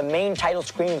switched to the main title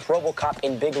screen with RoboCop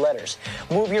in big letters.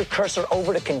 Move your cursor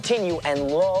over to continue, and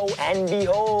lo and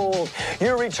behold,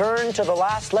 you return to the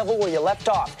last level where you left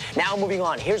off. Now moving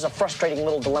on, here's a frustrating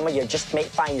little dilemma you just may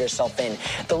find yourself in.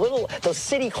 The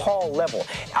city hall level.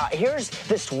 Here's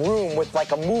this room with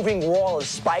like a moving wall of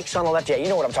spikes on the left. Yeah, you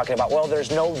know what I'm talking about. Well,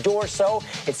 there's no door, so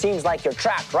it seems like you're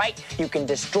trapped, right? You can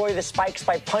destroy the spikes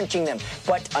by punching them,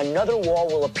 but another wall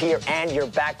will appear and you're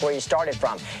back back where you started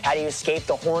from. How do you escape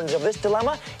the horns of this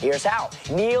dilemma? Here's how.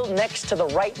 Kneel next to the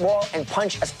right wall and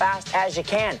punch as fast as you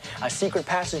can. A secret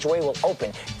passageway will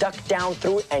open. Duck down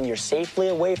through it, and you're safely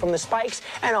away from the spikes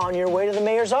and on your way to the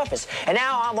mayor's office. And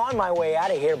now I'm on my way out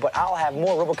of here, but I'll have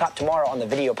more RoboCop tomorrow on the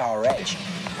Video Power Edge.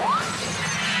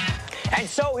 And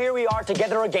so here we are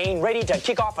together again, ready to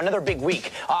kick off another big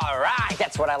week. All right,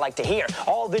 that's what I like to hear.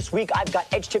 All this week, I've got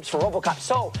edge tips for RoboCop.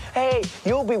 So, hey,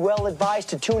 you'll be well advised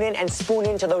to tune in and spoon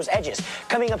into those edges.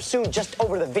 Coming up soon, just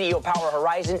over the Video Power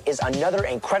horizon, is another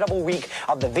incredible week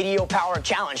of the Video Power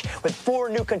Challenge, with 4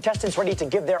 new contestants ready to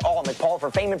give their all, McPaul,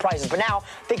 for fame and prizes. But now,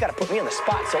 they got to put me on the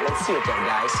spot, so let's see it then,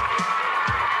 guys.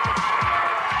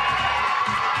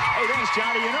 Hey, thanks,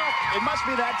 Johnny. You know, it must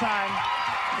be that time,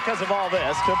 because of all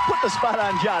this, to put the spot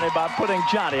on Johnny by putting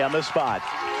Johnny on the spot.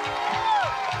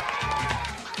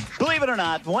 Believe it or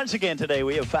not, once again today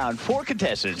we have found 4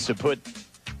 contestants to put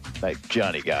that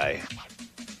Johnny guy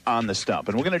on the stump.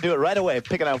 And we're going to do it right away,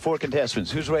 picking out 4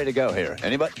 contestants. Who's ready to go here?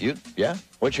 Anybody? You? Yeah?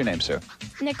 What's your name, sir?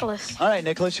 Nicholas. All right,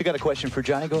 Nicholas, you got a question for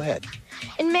Johnny? Go ahead.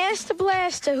 In Master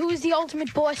Blaster, who is the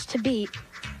ultimate boss to beat?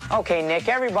 Okay, Nick,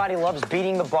 everybody loves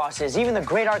beating the bosses. Even the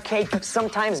great arcade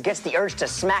sometimes gets the urge to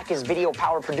smack his Video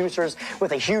Power producers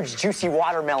with a huge, juicy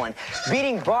watermelon.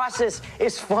 Beating bosses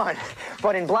is fun,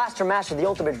 but in Blaster Master, the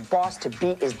ultimate boss to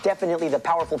beat is definitely the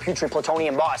powerful putrid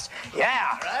plutonium boss.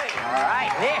 Yeah. All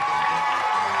right, Nick.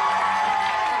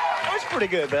 That was pretty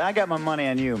good, but I got my money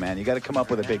on you, man. You got to come up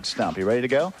with a big stump. You ready to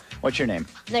go? What's your name?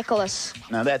 Nicholas.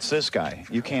 Now, that's this guy.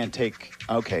 You can't take...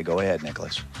 Okay, go ahead,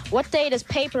 Nicholas. What day does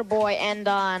Paperboy end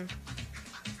on?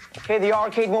 Okay, the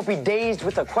arcade won't be dazed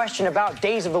with a question about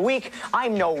days of the week.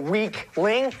 I'm no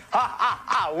weakling. Ha, ha,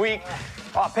 ha, weak.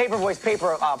 Paperboy's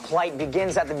paper plight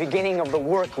begins at the beginning of the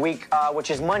work week, which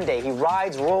is Monday. He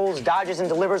rides, rolls, dodges, and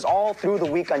delivers all through the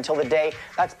week until the day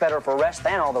that's better for rest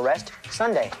than all the rest,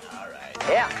 Sunday. All right.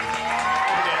 Yeah.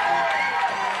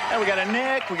 Now we got a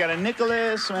Nick, we got a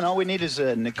Nicholas, and all we need is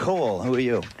a Nicole. Who are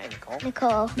you? Hey, Nicole.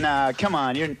 Nicole. Nah, come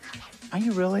on, Are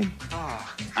you really?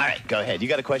 Oh. All right, go ahead. You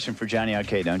got a question for Johnny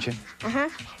Arcade, don't you? Uh-huh.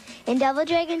 In Double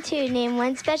Dragon 2, name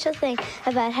one special thing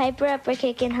about hyper upper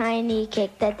kick and high knee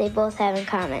kick that they both have in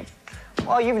common.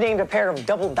 Well, you've named a pair of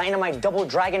double dynamite, double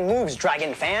dragon moves,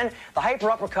 Dragon fan. The hyper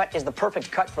uppercut is the perfect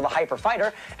cut for the hyper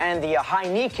fighter, and the high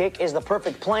knee kick is the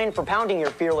perfect plane for pounding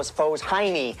your fearless foe's high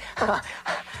knee.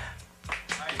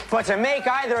 But to make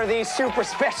either of these super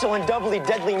special and doubly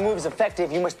deadly moves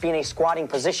effective, you must be in a squatting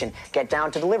position. Get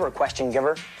down to deliver, question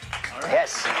giver. All right.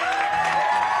 Yes.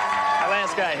 Our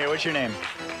last guy here, what's your name?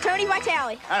 Tony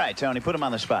Vitale. All right, Tony, put him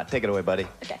on the spot. Take it away, buddy.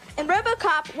 Okay. In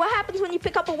RoboCop, what happens when you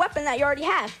pick up a weapon that you already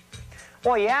have?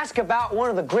 Well, you ask about one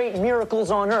of the great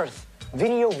miracles on Earth.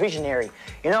 Video visionary.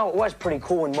 You know, it was pretty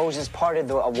cool when Moses parted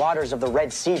the waters of the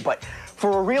Red Sea, but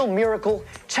for a real miracle,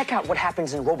 check out what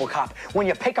happens in RoboCop when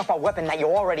you pick up a weapon that you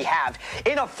already have.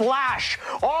 In a flash,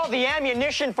 all the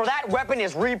ammunition for that weapon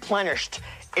is replenished.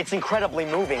 It's incredibly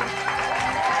moving. Now,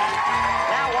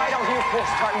 why don't you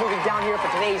folks start moving down here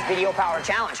for today's Video Power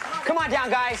Challenge? Come on down,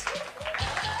 guys.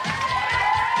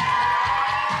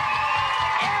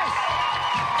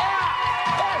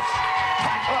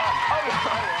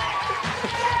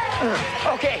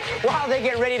 Okay, while they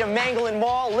get ready to mangle and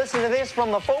maul, listen to this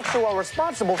from the folks who are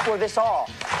responsible for this all.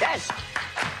 Yes.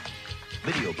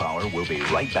 Video Power will be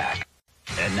right back.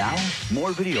 And now,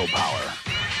 more Video Power.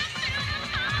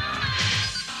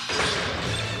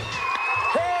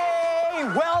 Hey,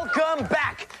 welcome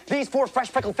back. These 4 fresh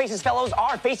freckled faces fellows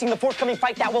are facing the forthcoming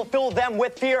fight that will fill them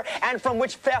with fear, and from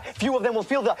which few of them will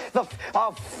feel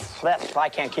I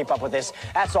can't keep up with this.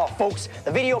 That's all, folks.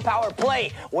 The Video Power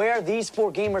play, where these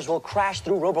 4 gamers will crash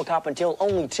through RoboCop until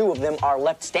only 2 of them are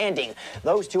left standing.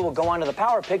 Those 2 will go on to the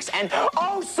Power Picks and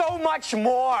oh, so much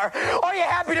more. Are you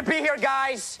happy to be here,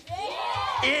 guys?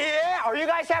 Yeah. Are you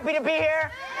guys happy to be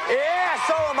here? Yeah,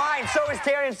 so am I, and so is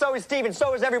Terry, and so is Steve, and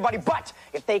so is everybody. But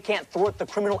if they can't thwart the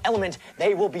criminal element,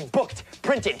 they will be booked,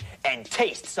 printed, and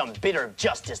taste some bitter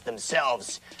justice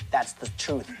themselves. That's the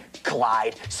truth,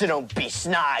 Clyde. So don't be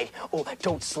snide. Oh,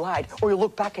 don't slide, or you'll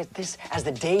look back at this as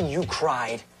the day you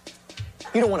cried.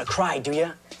 You don't want to cry, do you?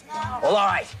 No. Well, all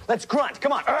right, let's grunt.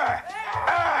 Come on.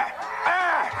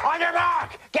 On your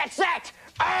mark. Get set.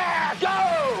 Go!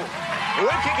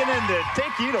 We're kicking in to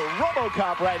take you to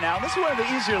RoboCop right now. This is one of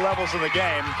the easier levels of the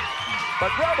game. But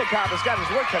RoboCop has got his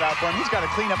work cut out for him. He's got to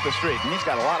clean up the street, and he's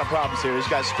got a lot of problems here. He's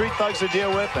got street thugs to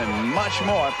deal with and much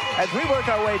more. As we work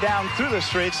our way down through the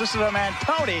streets, this is our man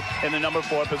Tony in the number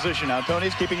 4 position. Now,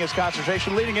 Tony's keeping his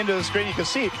concentration, leading into the street. You can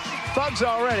see thugs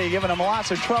already giving him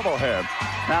lots of trouble here.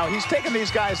 Now, he's taken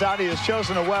these guys out. He has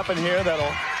chosen a weapon here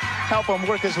that'll help him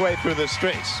work his way through the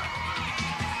streets.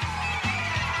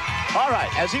 All right,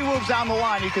 as he moves down the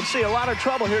line, you can see a lot of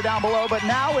trouble here down below. But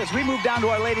now, as we move down to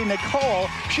our lady Nicole,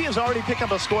 she has already picked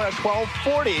up a score of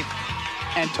 1240.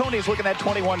 And Tony's looking at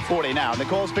 2140 now.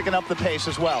 Nicole's picking up the pace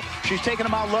as well. She's taking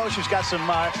them out low. She's got some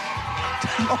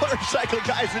motorcycle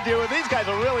guys to deal with. These guys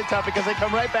are really tough because they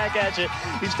come right back at you.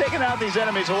 He's taking out these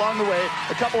enemies along the way.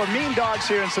 A couple of mean dogs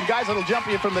here and some guys that'll jump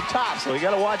you from the top. So you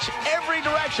got to watch every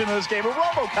direction in this game of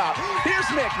RoboCop. Here's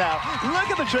Nick now. Look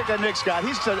at the trick that Nick's got.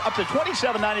 He's up to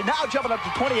 2790, now jumping up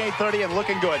to 2830 and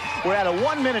looking good. We're at a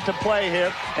 1 minute to play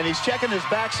here, and he's checking his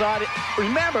backside.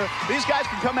 Remember, these guys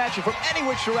can come at you from any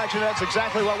which direction. That's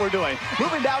exactly what we're doing.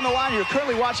 Moving down the line, you're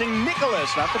currently watching Nicholas,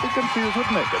 not to be confused with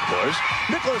Nick, of course.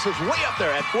 Nicholas is way up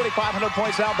there at 4,500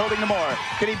 points now, building to more.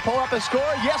 Can he pull up a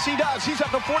score? Yes, he does. He's up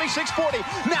to 4640.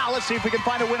 Now, let's see if we can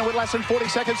find a winner with less than 40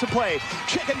 seconds to play.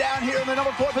 Checking down here in the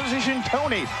number 4 position,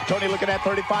 Tony. Tony looking at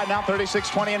 35 now,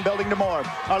 3620 and building to more.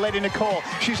 Our lady Nicole,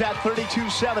 she's at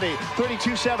 3270.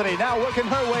 3270, now working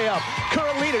her way up.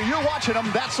 Current leader, you're watching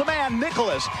him. That's the man,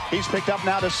 Nicholas. He's picked up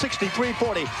now to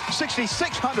 6340.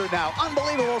 6600 now.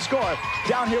 Unbelievable score.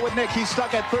 Down here with Nick, he's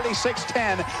stuck at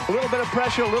 3610. A little bit of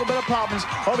pressure, a little bit of problems.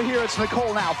 Over here, it's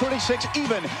Nicole now, 36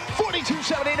 even.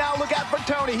 4270 now, look out for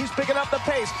Tony. He's picking up the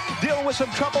pace, dealing with some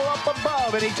trouble up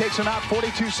above, and he takes him out.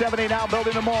 4270 now,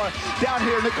 building to more. Down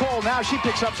here, Nicole, now she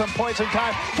picks up some points in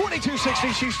time.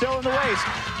 4260, she's still in the race.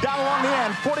 Down along the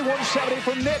end, 4170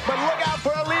 from Nick, but look out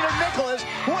for our leader, Nicholas,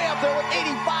 way up there with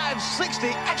 8560.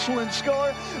 Excellent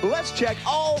score. Let's check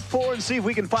all 4 and see if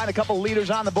we can find a couple leaders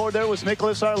on the board. There was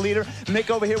Nicholas, our leader. Nick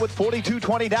over here with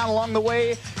 4220 down along the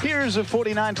way. Here's a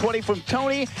 4920 from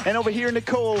Tony, and over here,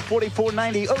 Nicole,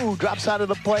 4490. Oh, drops out of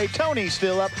the play. Tony's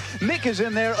still up. Nick is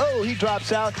in there. Oh, he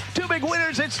drops out. 2 big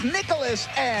winners. It's Nicholas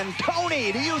and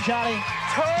Tony. To you, Johnny.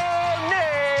 Tony!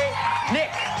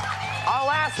 Nick.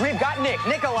 Alas, we've got Nick.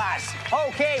 Nicholas.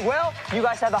 Okay, well, you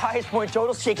guys have the highest point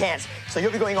totals. Shake hands. So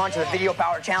you'll be going on to the Video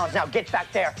Power Challenge. Now get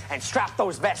back there and strap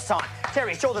those vests on.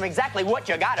 Terry, show them exactly what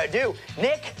you gotta do.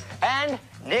 Nick and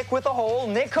Nick with a hole,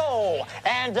 Nicole.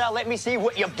 And let me see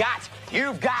what you've got.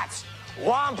 You've got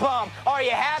wampum. Are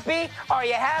you happy? Are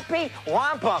you happy?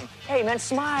 Wampum. Hey, man,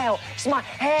 smile. Smile.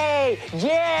 Hey,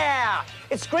 yeah.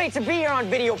 It's great to be here on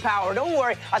Video Power. Don't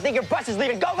worry. I think your bus is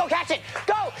leaving. Go, go, catch it.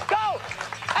 Go, go.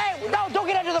 Hey, no, don't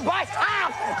get under the bus. Ah.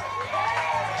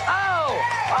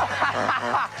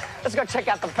 Oh. Let's go check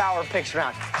out the Power Picks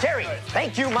round. Terry,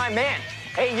 thank you, my man.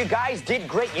 Hey, you guys did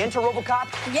great. You into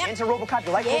RoboCop? Yep. You into RoboCop?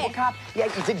 You like RoboCop?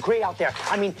 Yeah, you did great out there.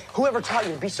 I mean, whoever taught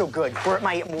you to be so good? Were it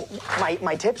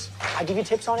my tips? I give you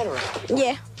tips on it, or?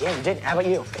 Yeah. Yeah, you did. How about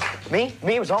you? Me?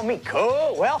 Me? It was all me.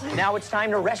 Cool. Well, now it's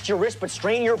time to rest your wrist but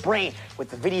strain your brain with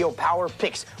the Video Power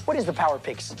Picks. What is the Power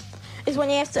Picks? Is when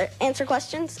you have to answer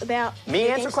questions about... Me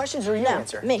answer questions or you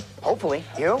answer? Me. Hopefully.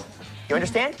 You? You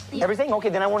understand everything? Okay,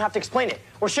 then I won't have to explain it.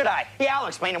 Or should I? Yeah, I'll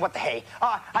explain it. What the hey?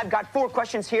 I've got 4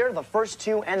 questions here. The first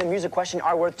 2 and the music question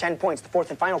are worth 10 points. The 4th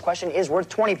and final question is worth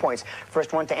 20 points.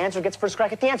 First one to answer gets first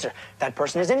crack at the answer. If that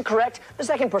person is incorrect, the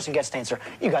second person gets to answer.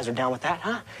 You guys are down with that,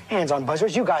 huh? Hands on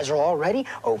buzzers. You guys are all ready?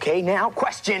 Okay, now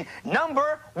question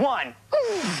number 1.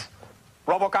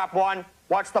 RoboCop 1,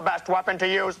 what's the best weapon to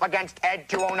use against Ed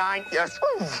 209? Yes.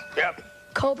 Yep.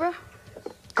 Cobra?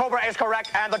 Cobra is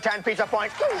correct, and the 10 pizza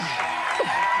points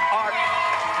are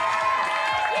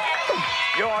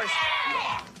yours.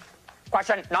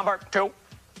 Question number 2.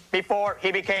 Before he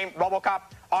became RoboCop,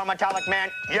 our metallic man,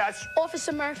 yes.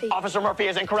 Officer Murphy. Officer Murphy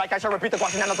is incorrect. I shall repeat the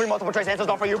question, and the 3 multiple choice answers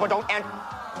are for you, but don't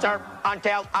answer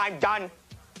until I'm done.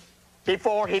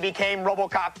 Before he became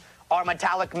RoboCop, our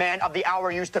metallic man of the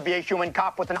hour used to be a human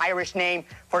cop with an Irish name.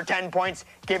 For 10 points,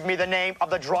 give me the name of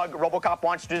the drug RoboCop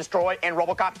wants to destroy in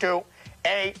RoboCop 2.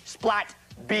 A, splat,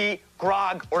 B,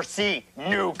 grog, or C,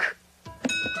 nuke.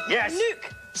 Yes.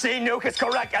 Nuke. C, nuke is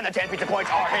correct, and the 10 pizza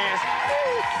points are his.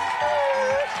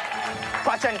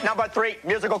 Question number 3,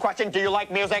 musical question. Do you like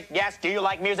music? Yes. Do you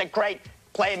like music? Great.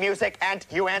 Play music, and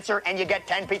you answer, and you get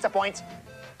 10 pizza points.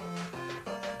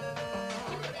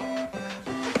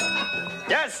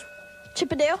 Yes.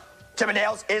 Chippendale?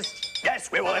 Chippendales is, yes,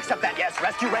 we will accept that, yes.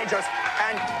 Rescue Rangers,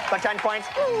 and the 10 points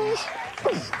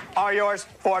are yours.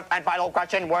 4th and final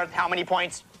question, worth how many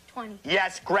points? 20.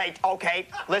 Yes, great, okay.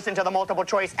 Listen to the multiple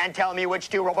choice and tell me which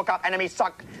 2 RoboCop enemies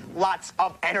suck lots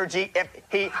of energy if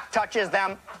he touches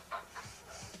them.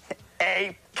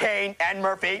 A, Kane and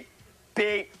Murphy.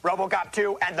 B, RoboCop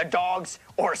 2 and the dogs.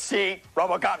 Or C,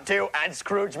 RoboCop 2 and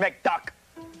Scrooge McDuck.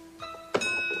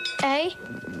 A.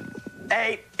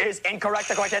 A is incorrect.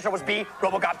 The correct answer was B,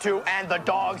 RoboCop 2 and the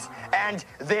dogs. And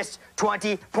this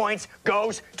 20 points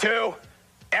goes to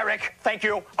Eric, thank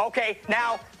you. Okay,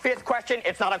 now, fifth question.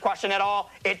 It's not a question at all.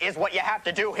 It is what you have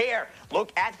to do here.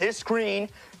 Look at this screen.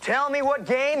 Tell me what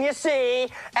game you see,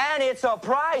 and it's a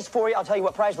prize for you. I'll tell you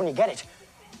what prize when you get it.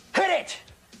 Hit it!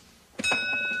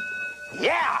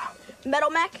 Yeah! Metal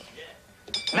Mech?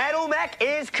 Metal Mech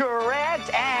is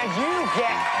correct, and you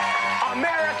get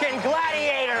American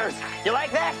Gladiators. You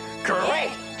like that?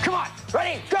 Great. Come on,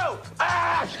 ready, go.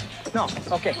 Ah! No,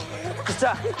 okay. Just,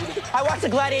 I watch the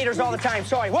Gladiators all the time,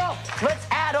 sorry. Well, let's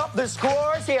add up the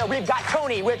scores here. We've got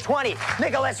Tony with 20,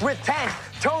 Nicholas with 10.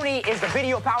 Tony is the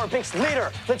Video Power Picks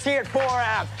leader. Let's hear it for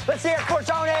Tony. Let's hear it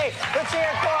for Nicholas.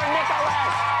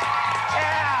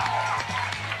 Yeah.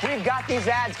 We've got these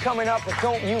ads coming up, but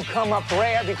don't you come up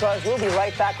rare, because we'll be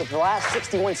right back with the last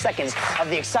 61 seconds of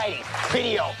the exciting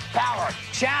Video Power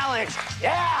Challenge.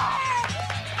 Yeah!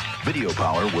 Video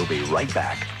Power will be right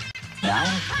back. Now,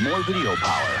 more Video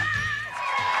Power.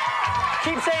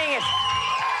 Keep saying it.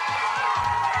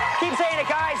 Keep saying it,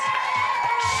 guys.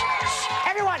 Shh, shh.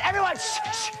 Everyone, shh,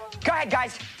 shh. Go ahead,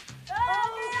 guys.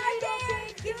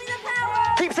 Give me the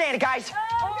power. Keep saying it, guys.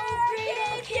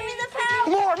 Give me the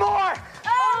power. More.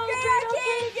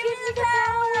 Give me the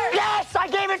power. Yes, I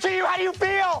gave it to you. How do you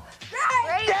feel?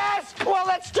 Right. Yes. Well,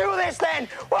 let's do this then.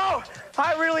 Whoa,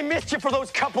 I really missed you for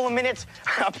those couple of minutes.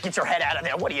 Get your head out of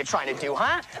there. What are you trying to do,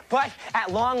 huh? But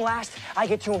at long last, I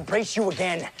get to embrace you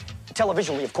again.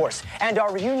 Televisionally, of course. And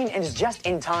our reunion is just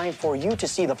in time for you to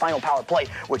see the final power play,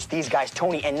 which these guys,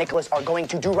 Tony and Nicholas, are going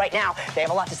to do right now. They have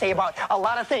a lot to say about a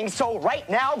lot of things. So right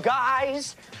now,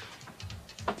 guys,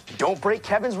 don't break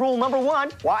Kevin's rule number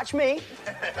 1. Watch me.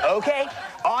 Okay,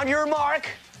 on your mark.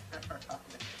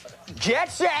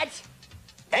 Get set.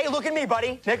 Hey, look at me,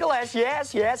 buddy. Nicholas,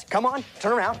 yes. Come on,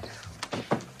 turn around.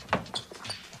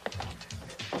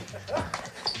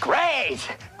 Great.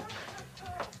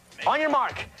 On your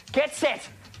mark. Get set.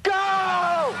 Go!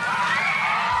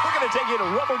 We're going to take you to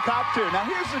RoboCop 2. Now,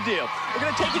 here's the deal. We're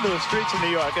going to take you to the streets of New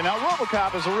York. And now,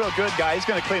 RoboCop is a real good guy. He's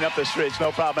going to clean up the streets,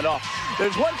 no problem at all.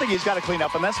 There's one thing he's got to clean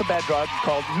up, and that's a bad drug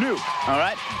called nuke, all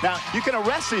right? Now, you can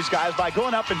arrest these guys by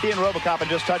going up and being RoboCop and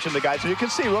just touching the guys. And you can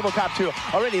see RoboCop 2,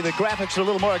 already the graphics are a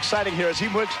little more exciting here as he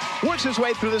works his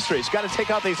way through the streets. Got to take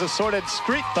out these assorted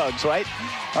street thugs, right?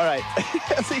 All right.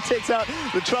 As he takes out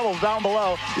the trouble down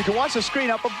below, you can watch the screen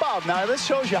up above. Now, this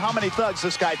shows you how many thugs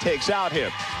this guy takes out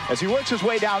here. As he works his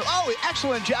way down,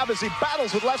 excellent job as he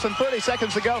battles with less than 30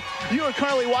 seconds to go. You are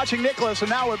currently watching Nicholas, and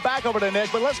now we're back over to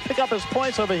Nick, but let's pick up his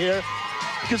points over here.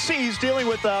 You can see he's dealing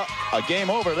with a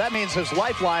game over. That means his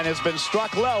lifeline has been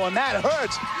struck low, and that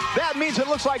hurts. That means it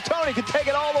looks like Tony can take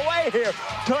it all the way here.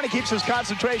 Tony keeps his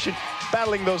concentration,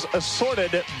 battling those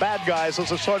assorted bad guys,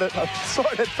 those assorted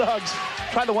thugs.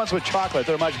 Try the ones with chocolate.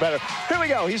 They're much better. Here we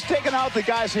go. He's taken out the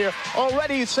guys here.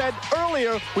 Already said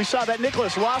earlier, we saw that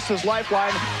Nicholas lost his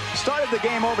lifeline, started the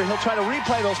game over. He'll try to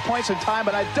replay those points in time,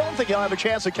 but I don't think he'll have a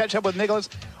chance to catch up with Nicholas.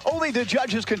 Only the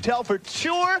judges can tell for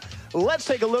sure. Let's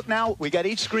take a look now. We got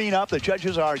each screen up. The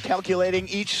judges are calculating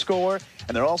each score,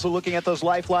 and they're also looking at those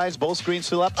lifelines. Both screens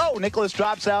still up. Oh, Nicholas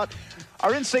drops out.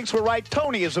 Our instincts were right.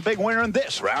 Tony is a big winner in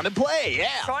this round of play.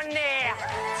 Yeah.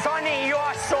 Sonny,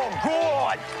 you're so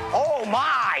good. Oh,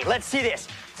 my. Let's see this.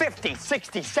 50,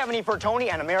 60, 70 for Tony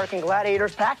and American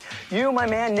Gladiators pack. You, my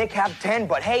man, Nick, have 10.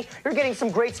 But, hey, you're getting some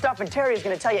great stuff, and Terry is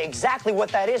going to tell you exactly what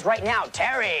that is right now.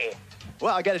 Terry.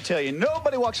 Well, I got to tell you,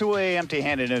 nobody walks away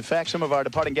empty-handed. In fact, some of our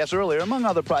departing guests earlier, among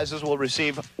other prizes, will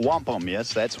receive wampum.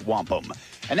 Yes, that's wampum.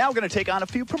 And now we're going to take on a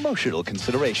few promotional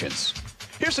considerations.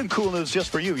 Here's some cool news just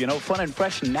for you. You know, fun and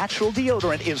fresh natural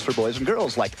deodorant is for boys and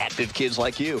girls, like active kids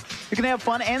like you. You can have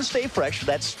fun and stay fresh.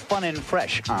 That's fun and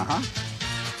fresh.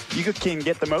 You can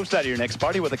get the most out of your next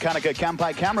party with a Konica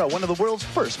Kampai camera. One of the world's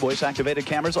first voice-activated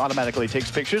cameras automatically takes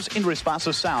pictures in response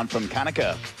to sound from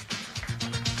Konica.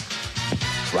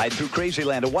 Ride through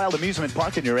Crazyland, a wild amusement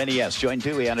park in your NES. Join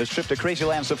Dewey on his trip to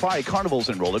Crazyland Safari, carnivals,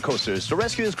 and roller coasters to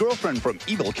rescue his girlfriend from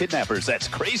evil kidnappers. That's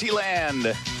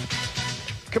Crazyland.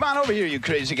 Come on over here, you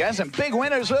crazy guys. Some big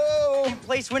winners. Oh!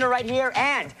 Place winner right here,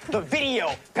 and the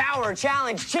Video Power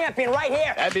Challenge champion right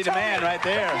here. That'd be the man right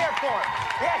there. Here for it.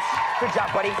 Yes. Good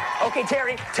job, buddy. Okay,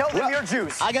 Terry, tell them your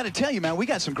juice. I got to tell you, man, we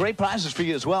got some great prizes for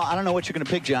you as well. I don't know what you're going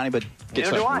to pick, Johnny, but get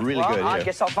something really good here. I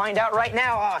guess I'll find out right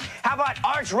now. How about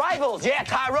arch rivals? Yeah,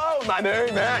 Tyrone, my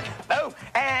main man. Oh,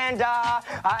 and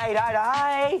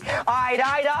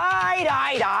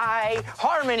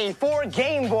Harmony for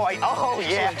Game Boy. Oh,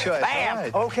 yeah. Bam.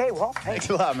 Right. Okay, well, thanks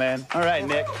a lot, man. All right,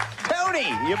 Nick. Tony,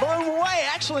 you blew him away.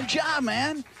 Excellent job,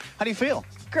 man. How do you feel?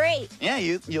 Great. Yeah,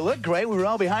 you look great. We were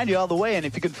all behind you all the way. And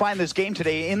if you can find this game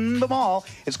today in the mall,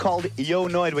 it's called Yo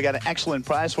Noid. We got an excellent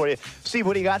prize for you. Steve,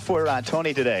 what do you got for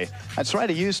Tony today? That's right,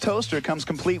 a used toaster comes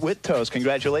complete with toast.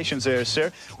 Congratulations there,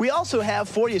 sir. We also have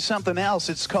for you something else.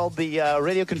 It's called the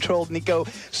radio-controlled Nico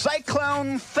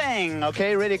Cyclone Thing,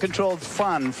 okay? Radio-controlled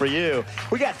fun for you.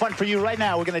 We got fun for you right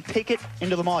now. We're going to take it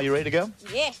into the mall. You ready to go?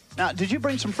 Yeah. Now, did you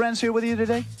bring some friends here with you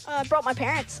today? I brought my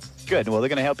parents. Good. Well, they're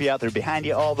going to help you out. They're behind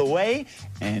you all the way.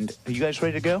 And are you guys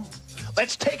ready to go?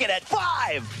 Let's take it at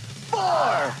 5,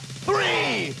 4,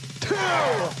 3, 2,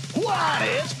 1.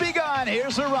 It's begun.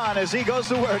 Here's the run as he goes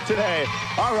to work today.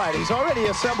 All right, he's already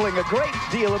assembling a great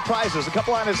deal of prizes. A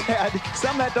couple on his head,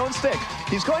 some that don't stick.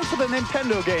 He's going for the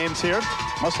Nintendo games here.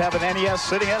 Must have an NES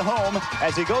sitting at home.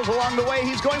 As he goes along the way,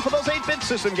 he's going for those 8-bit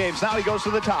system games. Now he goes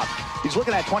to the top. He's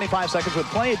looking at 25 seconds with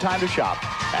plenty of time to shop.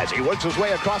 As he works his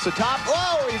way across the top,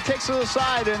 whoa, he takes to the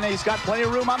side, and he's got plenty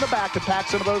of room on the back to pack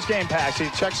some of those game packs. He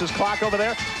checks his clock over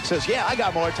there, says, yeah, I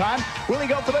got more time. Will he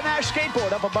go for the Nash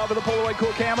skateboard up above the Polaroid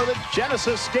Cool Camera, the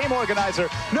Genesis game organizer?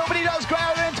 Nobody does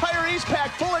grab an entire East pack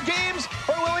full of games,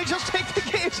 or will he just take the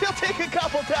games? He'll take a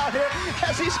couple down here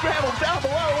as he scrambles down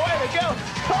below. Way to go.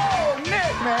 Oh,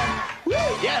 Nick, man. Woo.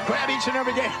 Yeah, grab each and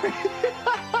every game.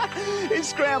 He's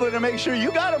scrambling to make sure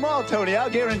you got them all, Tony. I'll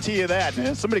guarantee you that.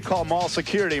 Somebody call mall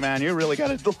security, man. You really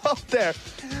got it up there.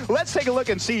 Let's take a look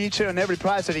and see each and every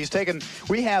prize that he's taken.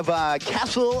 We have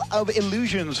Castle of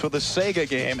Illusions for the Sega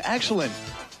game. Excellent.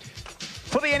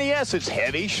 For the NES, it's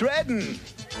Heavy Shreddin'.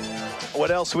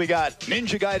 What else we got?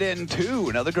 Ninja Gaiden 2,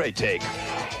 another great take.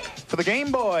 For the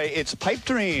Game Boy, it's Pipe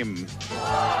Dream.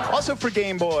 Also for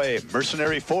Game Boy,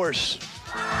 Mercenary Force.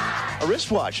 A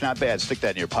wristwatch, not bad. Stick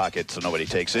that in your pocket so nobody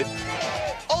takes it.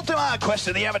 Ultima, Quest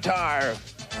of the Avatar.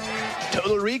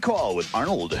 Total Recall with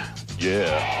Arnold.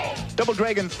 Yeah. Double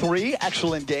Dragon 3,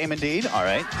 excellent game indeed. All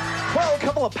right. Well, a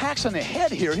couple of packs on the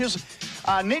head here. Here's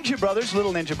Ninja Brothers,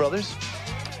 Little Ninja Brothers.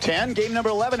 10. Game number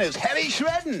 11 is Heavy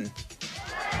Shreddin'.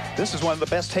 This is one of the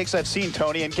best takes I've seen,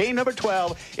 Tony. And game number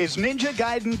 12 is Ninja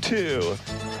Gaiden 2.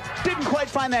 Didn't quite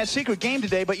find that secret game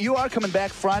today, but you are coming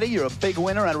back Friday. You're a big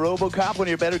winner on RoboCop, one of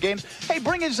your better games. Hey,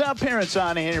 bring his parents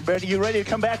on in here, Betty. You ready to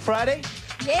come back Friday?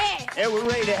 Yeah. Yeah, we're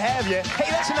ready to have you.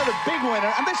 Hey, that's another big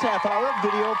winner on this half hour of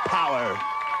Video Power.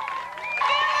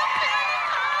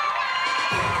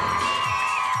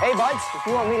 Hey, buds, if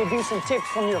you want me to do some tips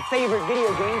from your favorite video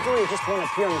games or you just want to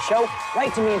appear on the show,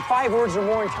 write to me in 5 words or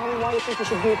more and tell me why you think you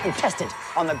should be a contestant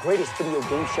on the greatest video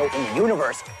game show in the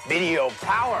universe, Video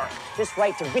Power. Just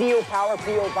write to Video Power,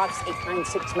 P.O. Box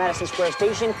 896, Madison Square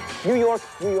Station, New York,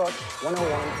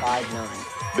 10159.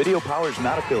 Video Power is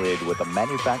not affiliated with the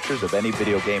manufacturers of any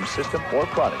video game system or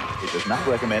product. It does not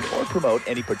recommend or promote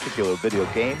any particular video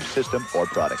game, system, or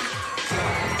product.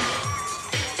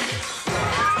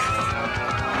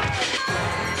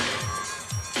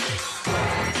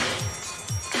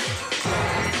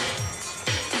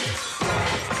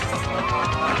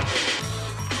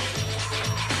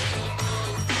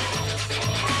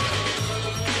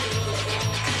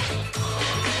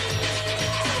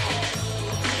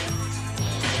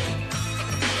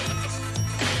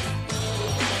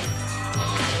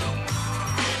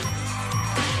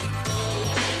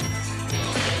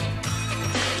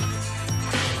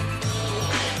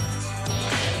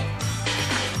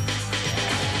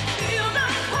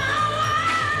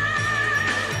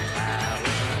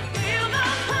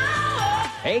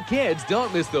 Hey kids,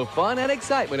 don't miss the fun and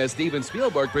excitement as Steven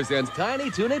Spielberg presents Tiny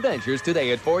Toon Adventures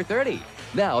today at 4:30.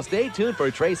 Now stay tuned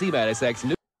for Tracy Matisak's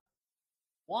new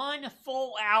 1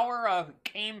 full hour of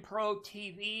Gamepro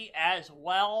TV as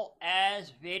well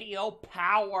as Video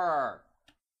Power.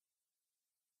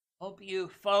 Hope you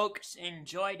folks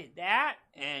enjoyed that,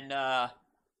 and let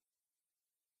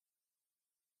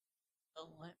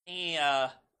me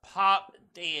pop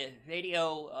the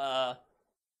video, let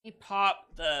me pop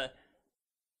the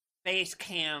face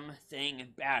cam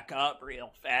thing back up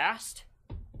real fast.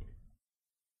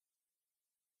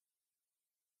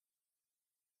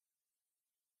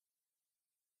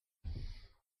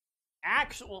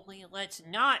 Actually, let's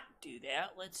not do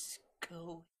that. Let's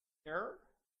go here.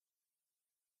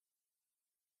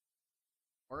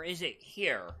 Or is it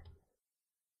here?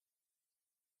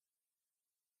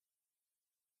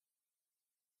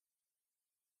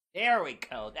 There we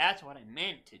go. That's what I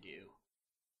meant to do.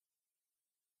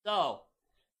 So,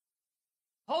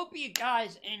 hope you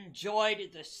guys enjoyed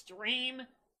the stream.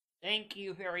 Thank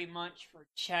you very much for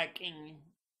checking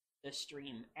the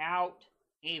stream out,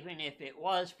 even if it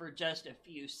was for just a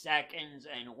few seconds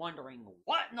and wondering,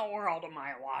 what in the world am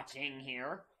I watching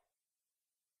here?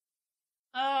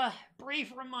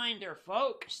 Brief reminder,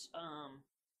 folks,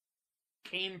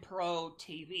 Gamepro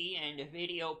TV and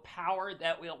Video Power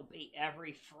that will be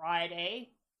every Friday.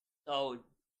 So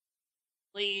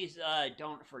please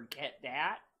don't forget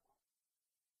that.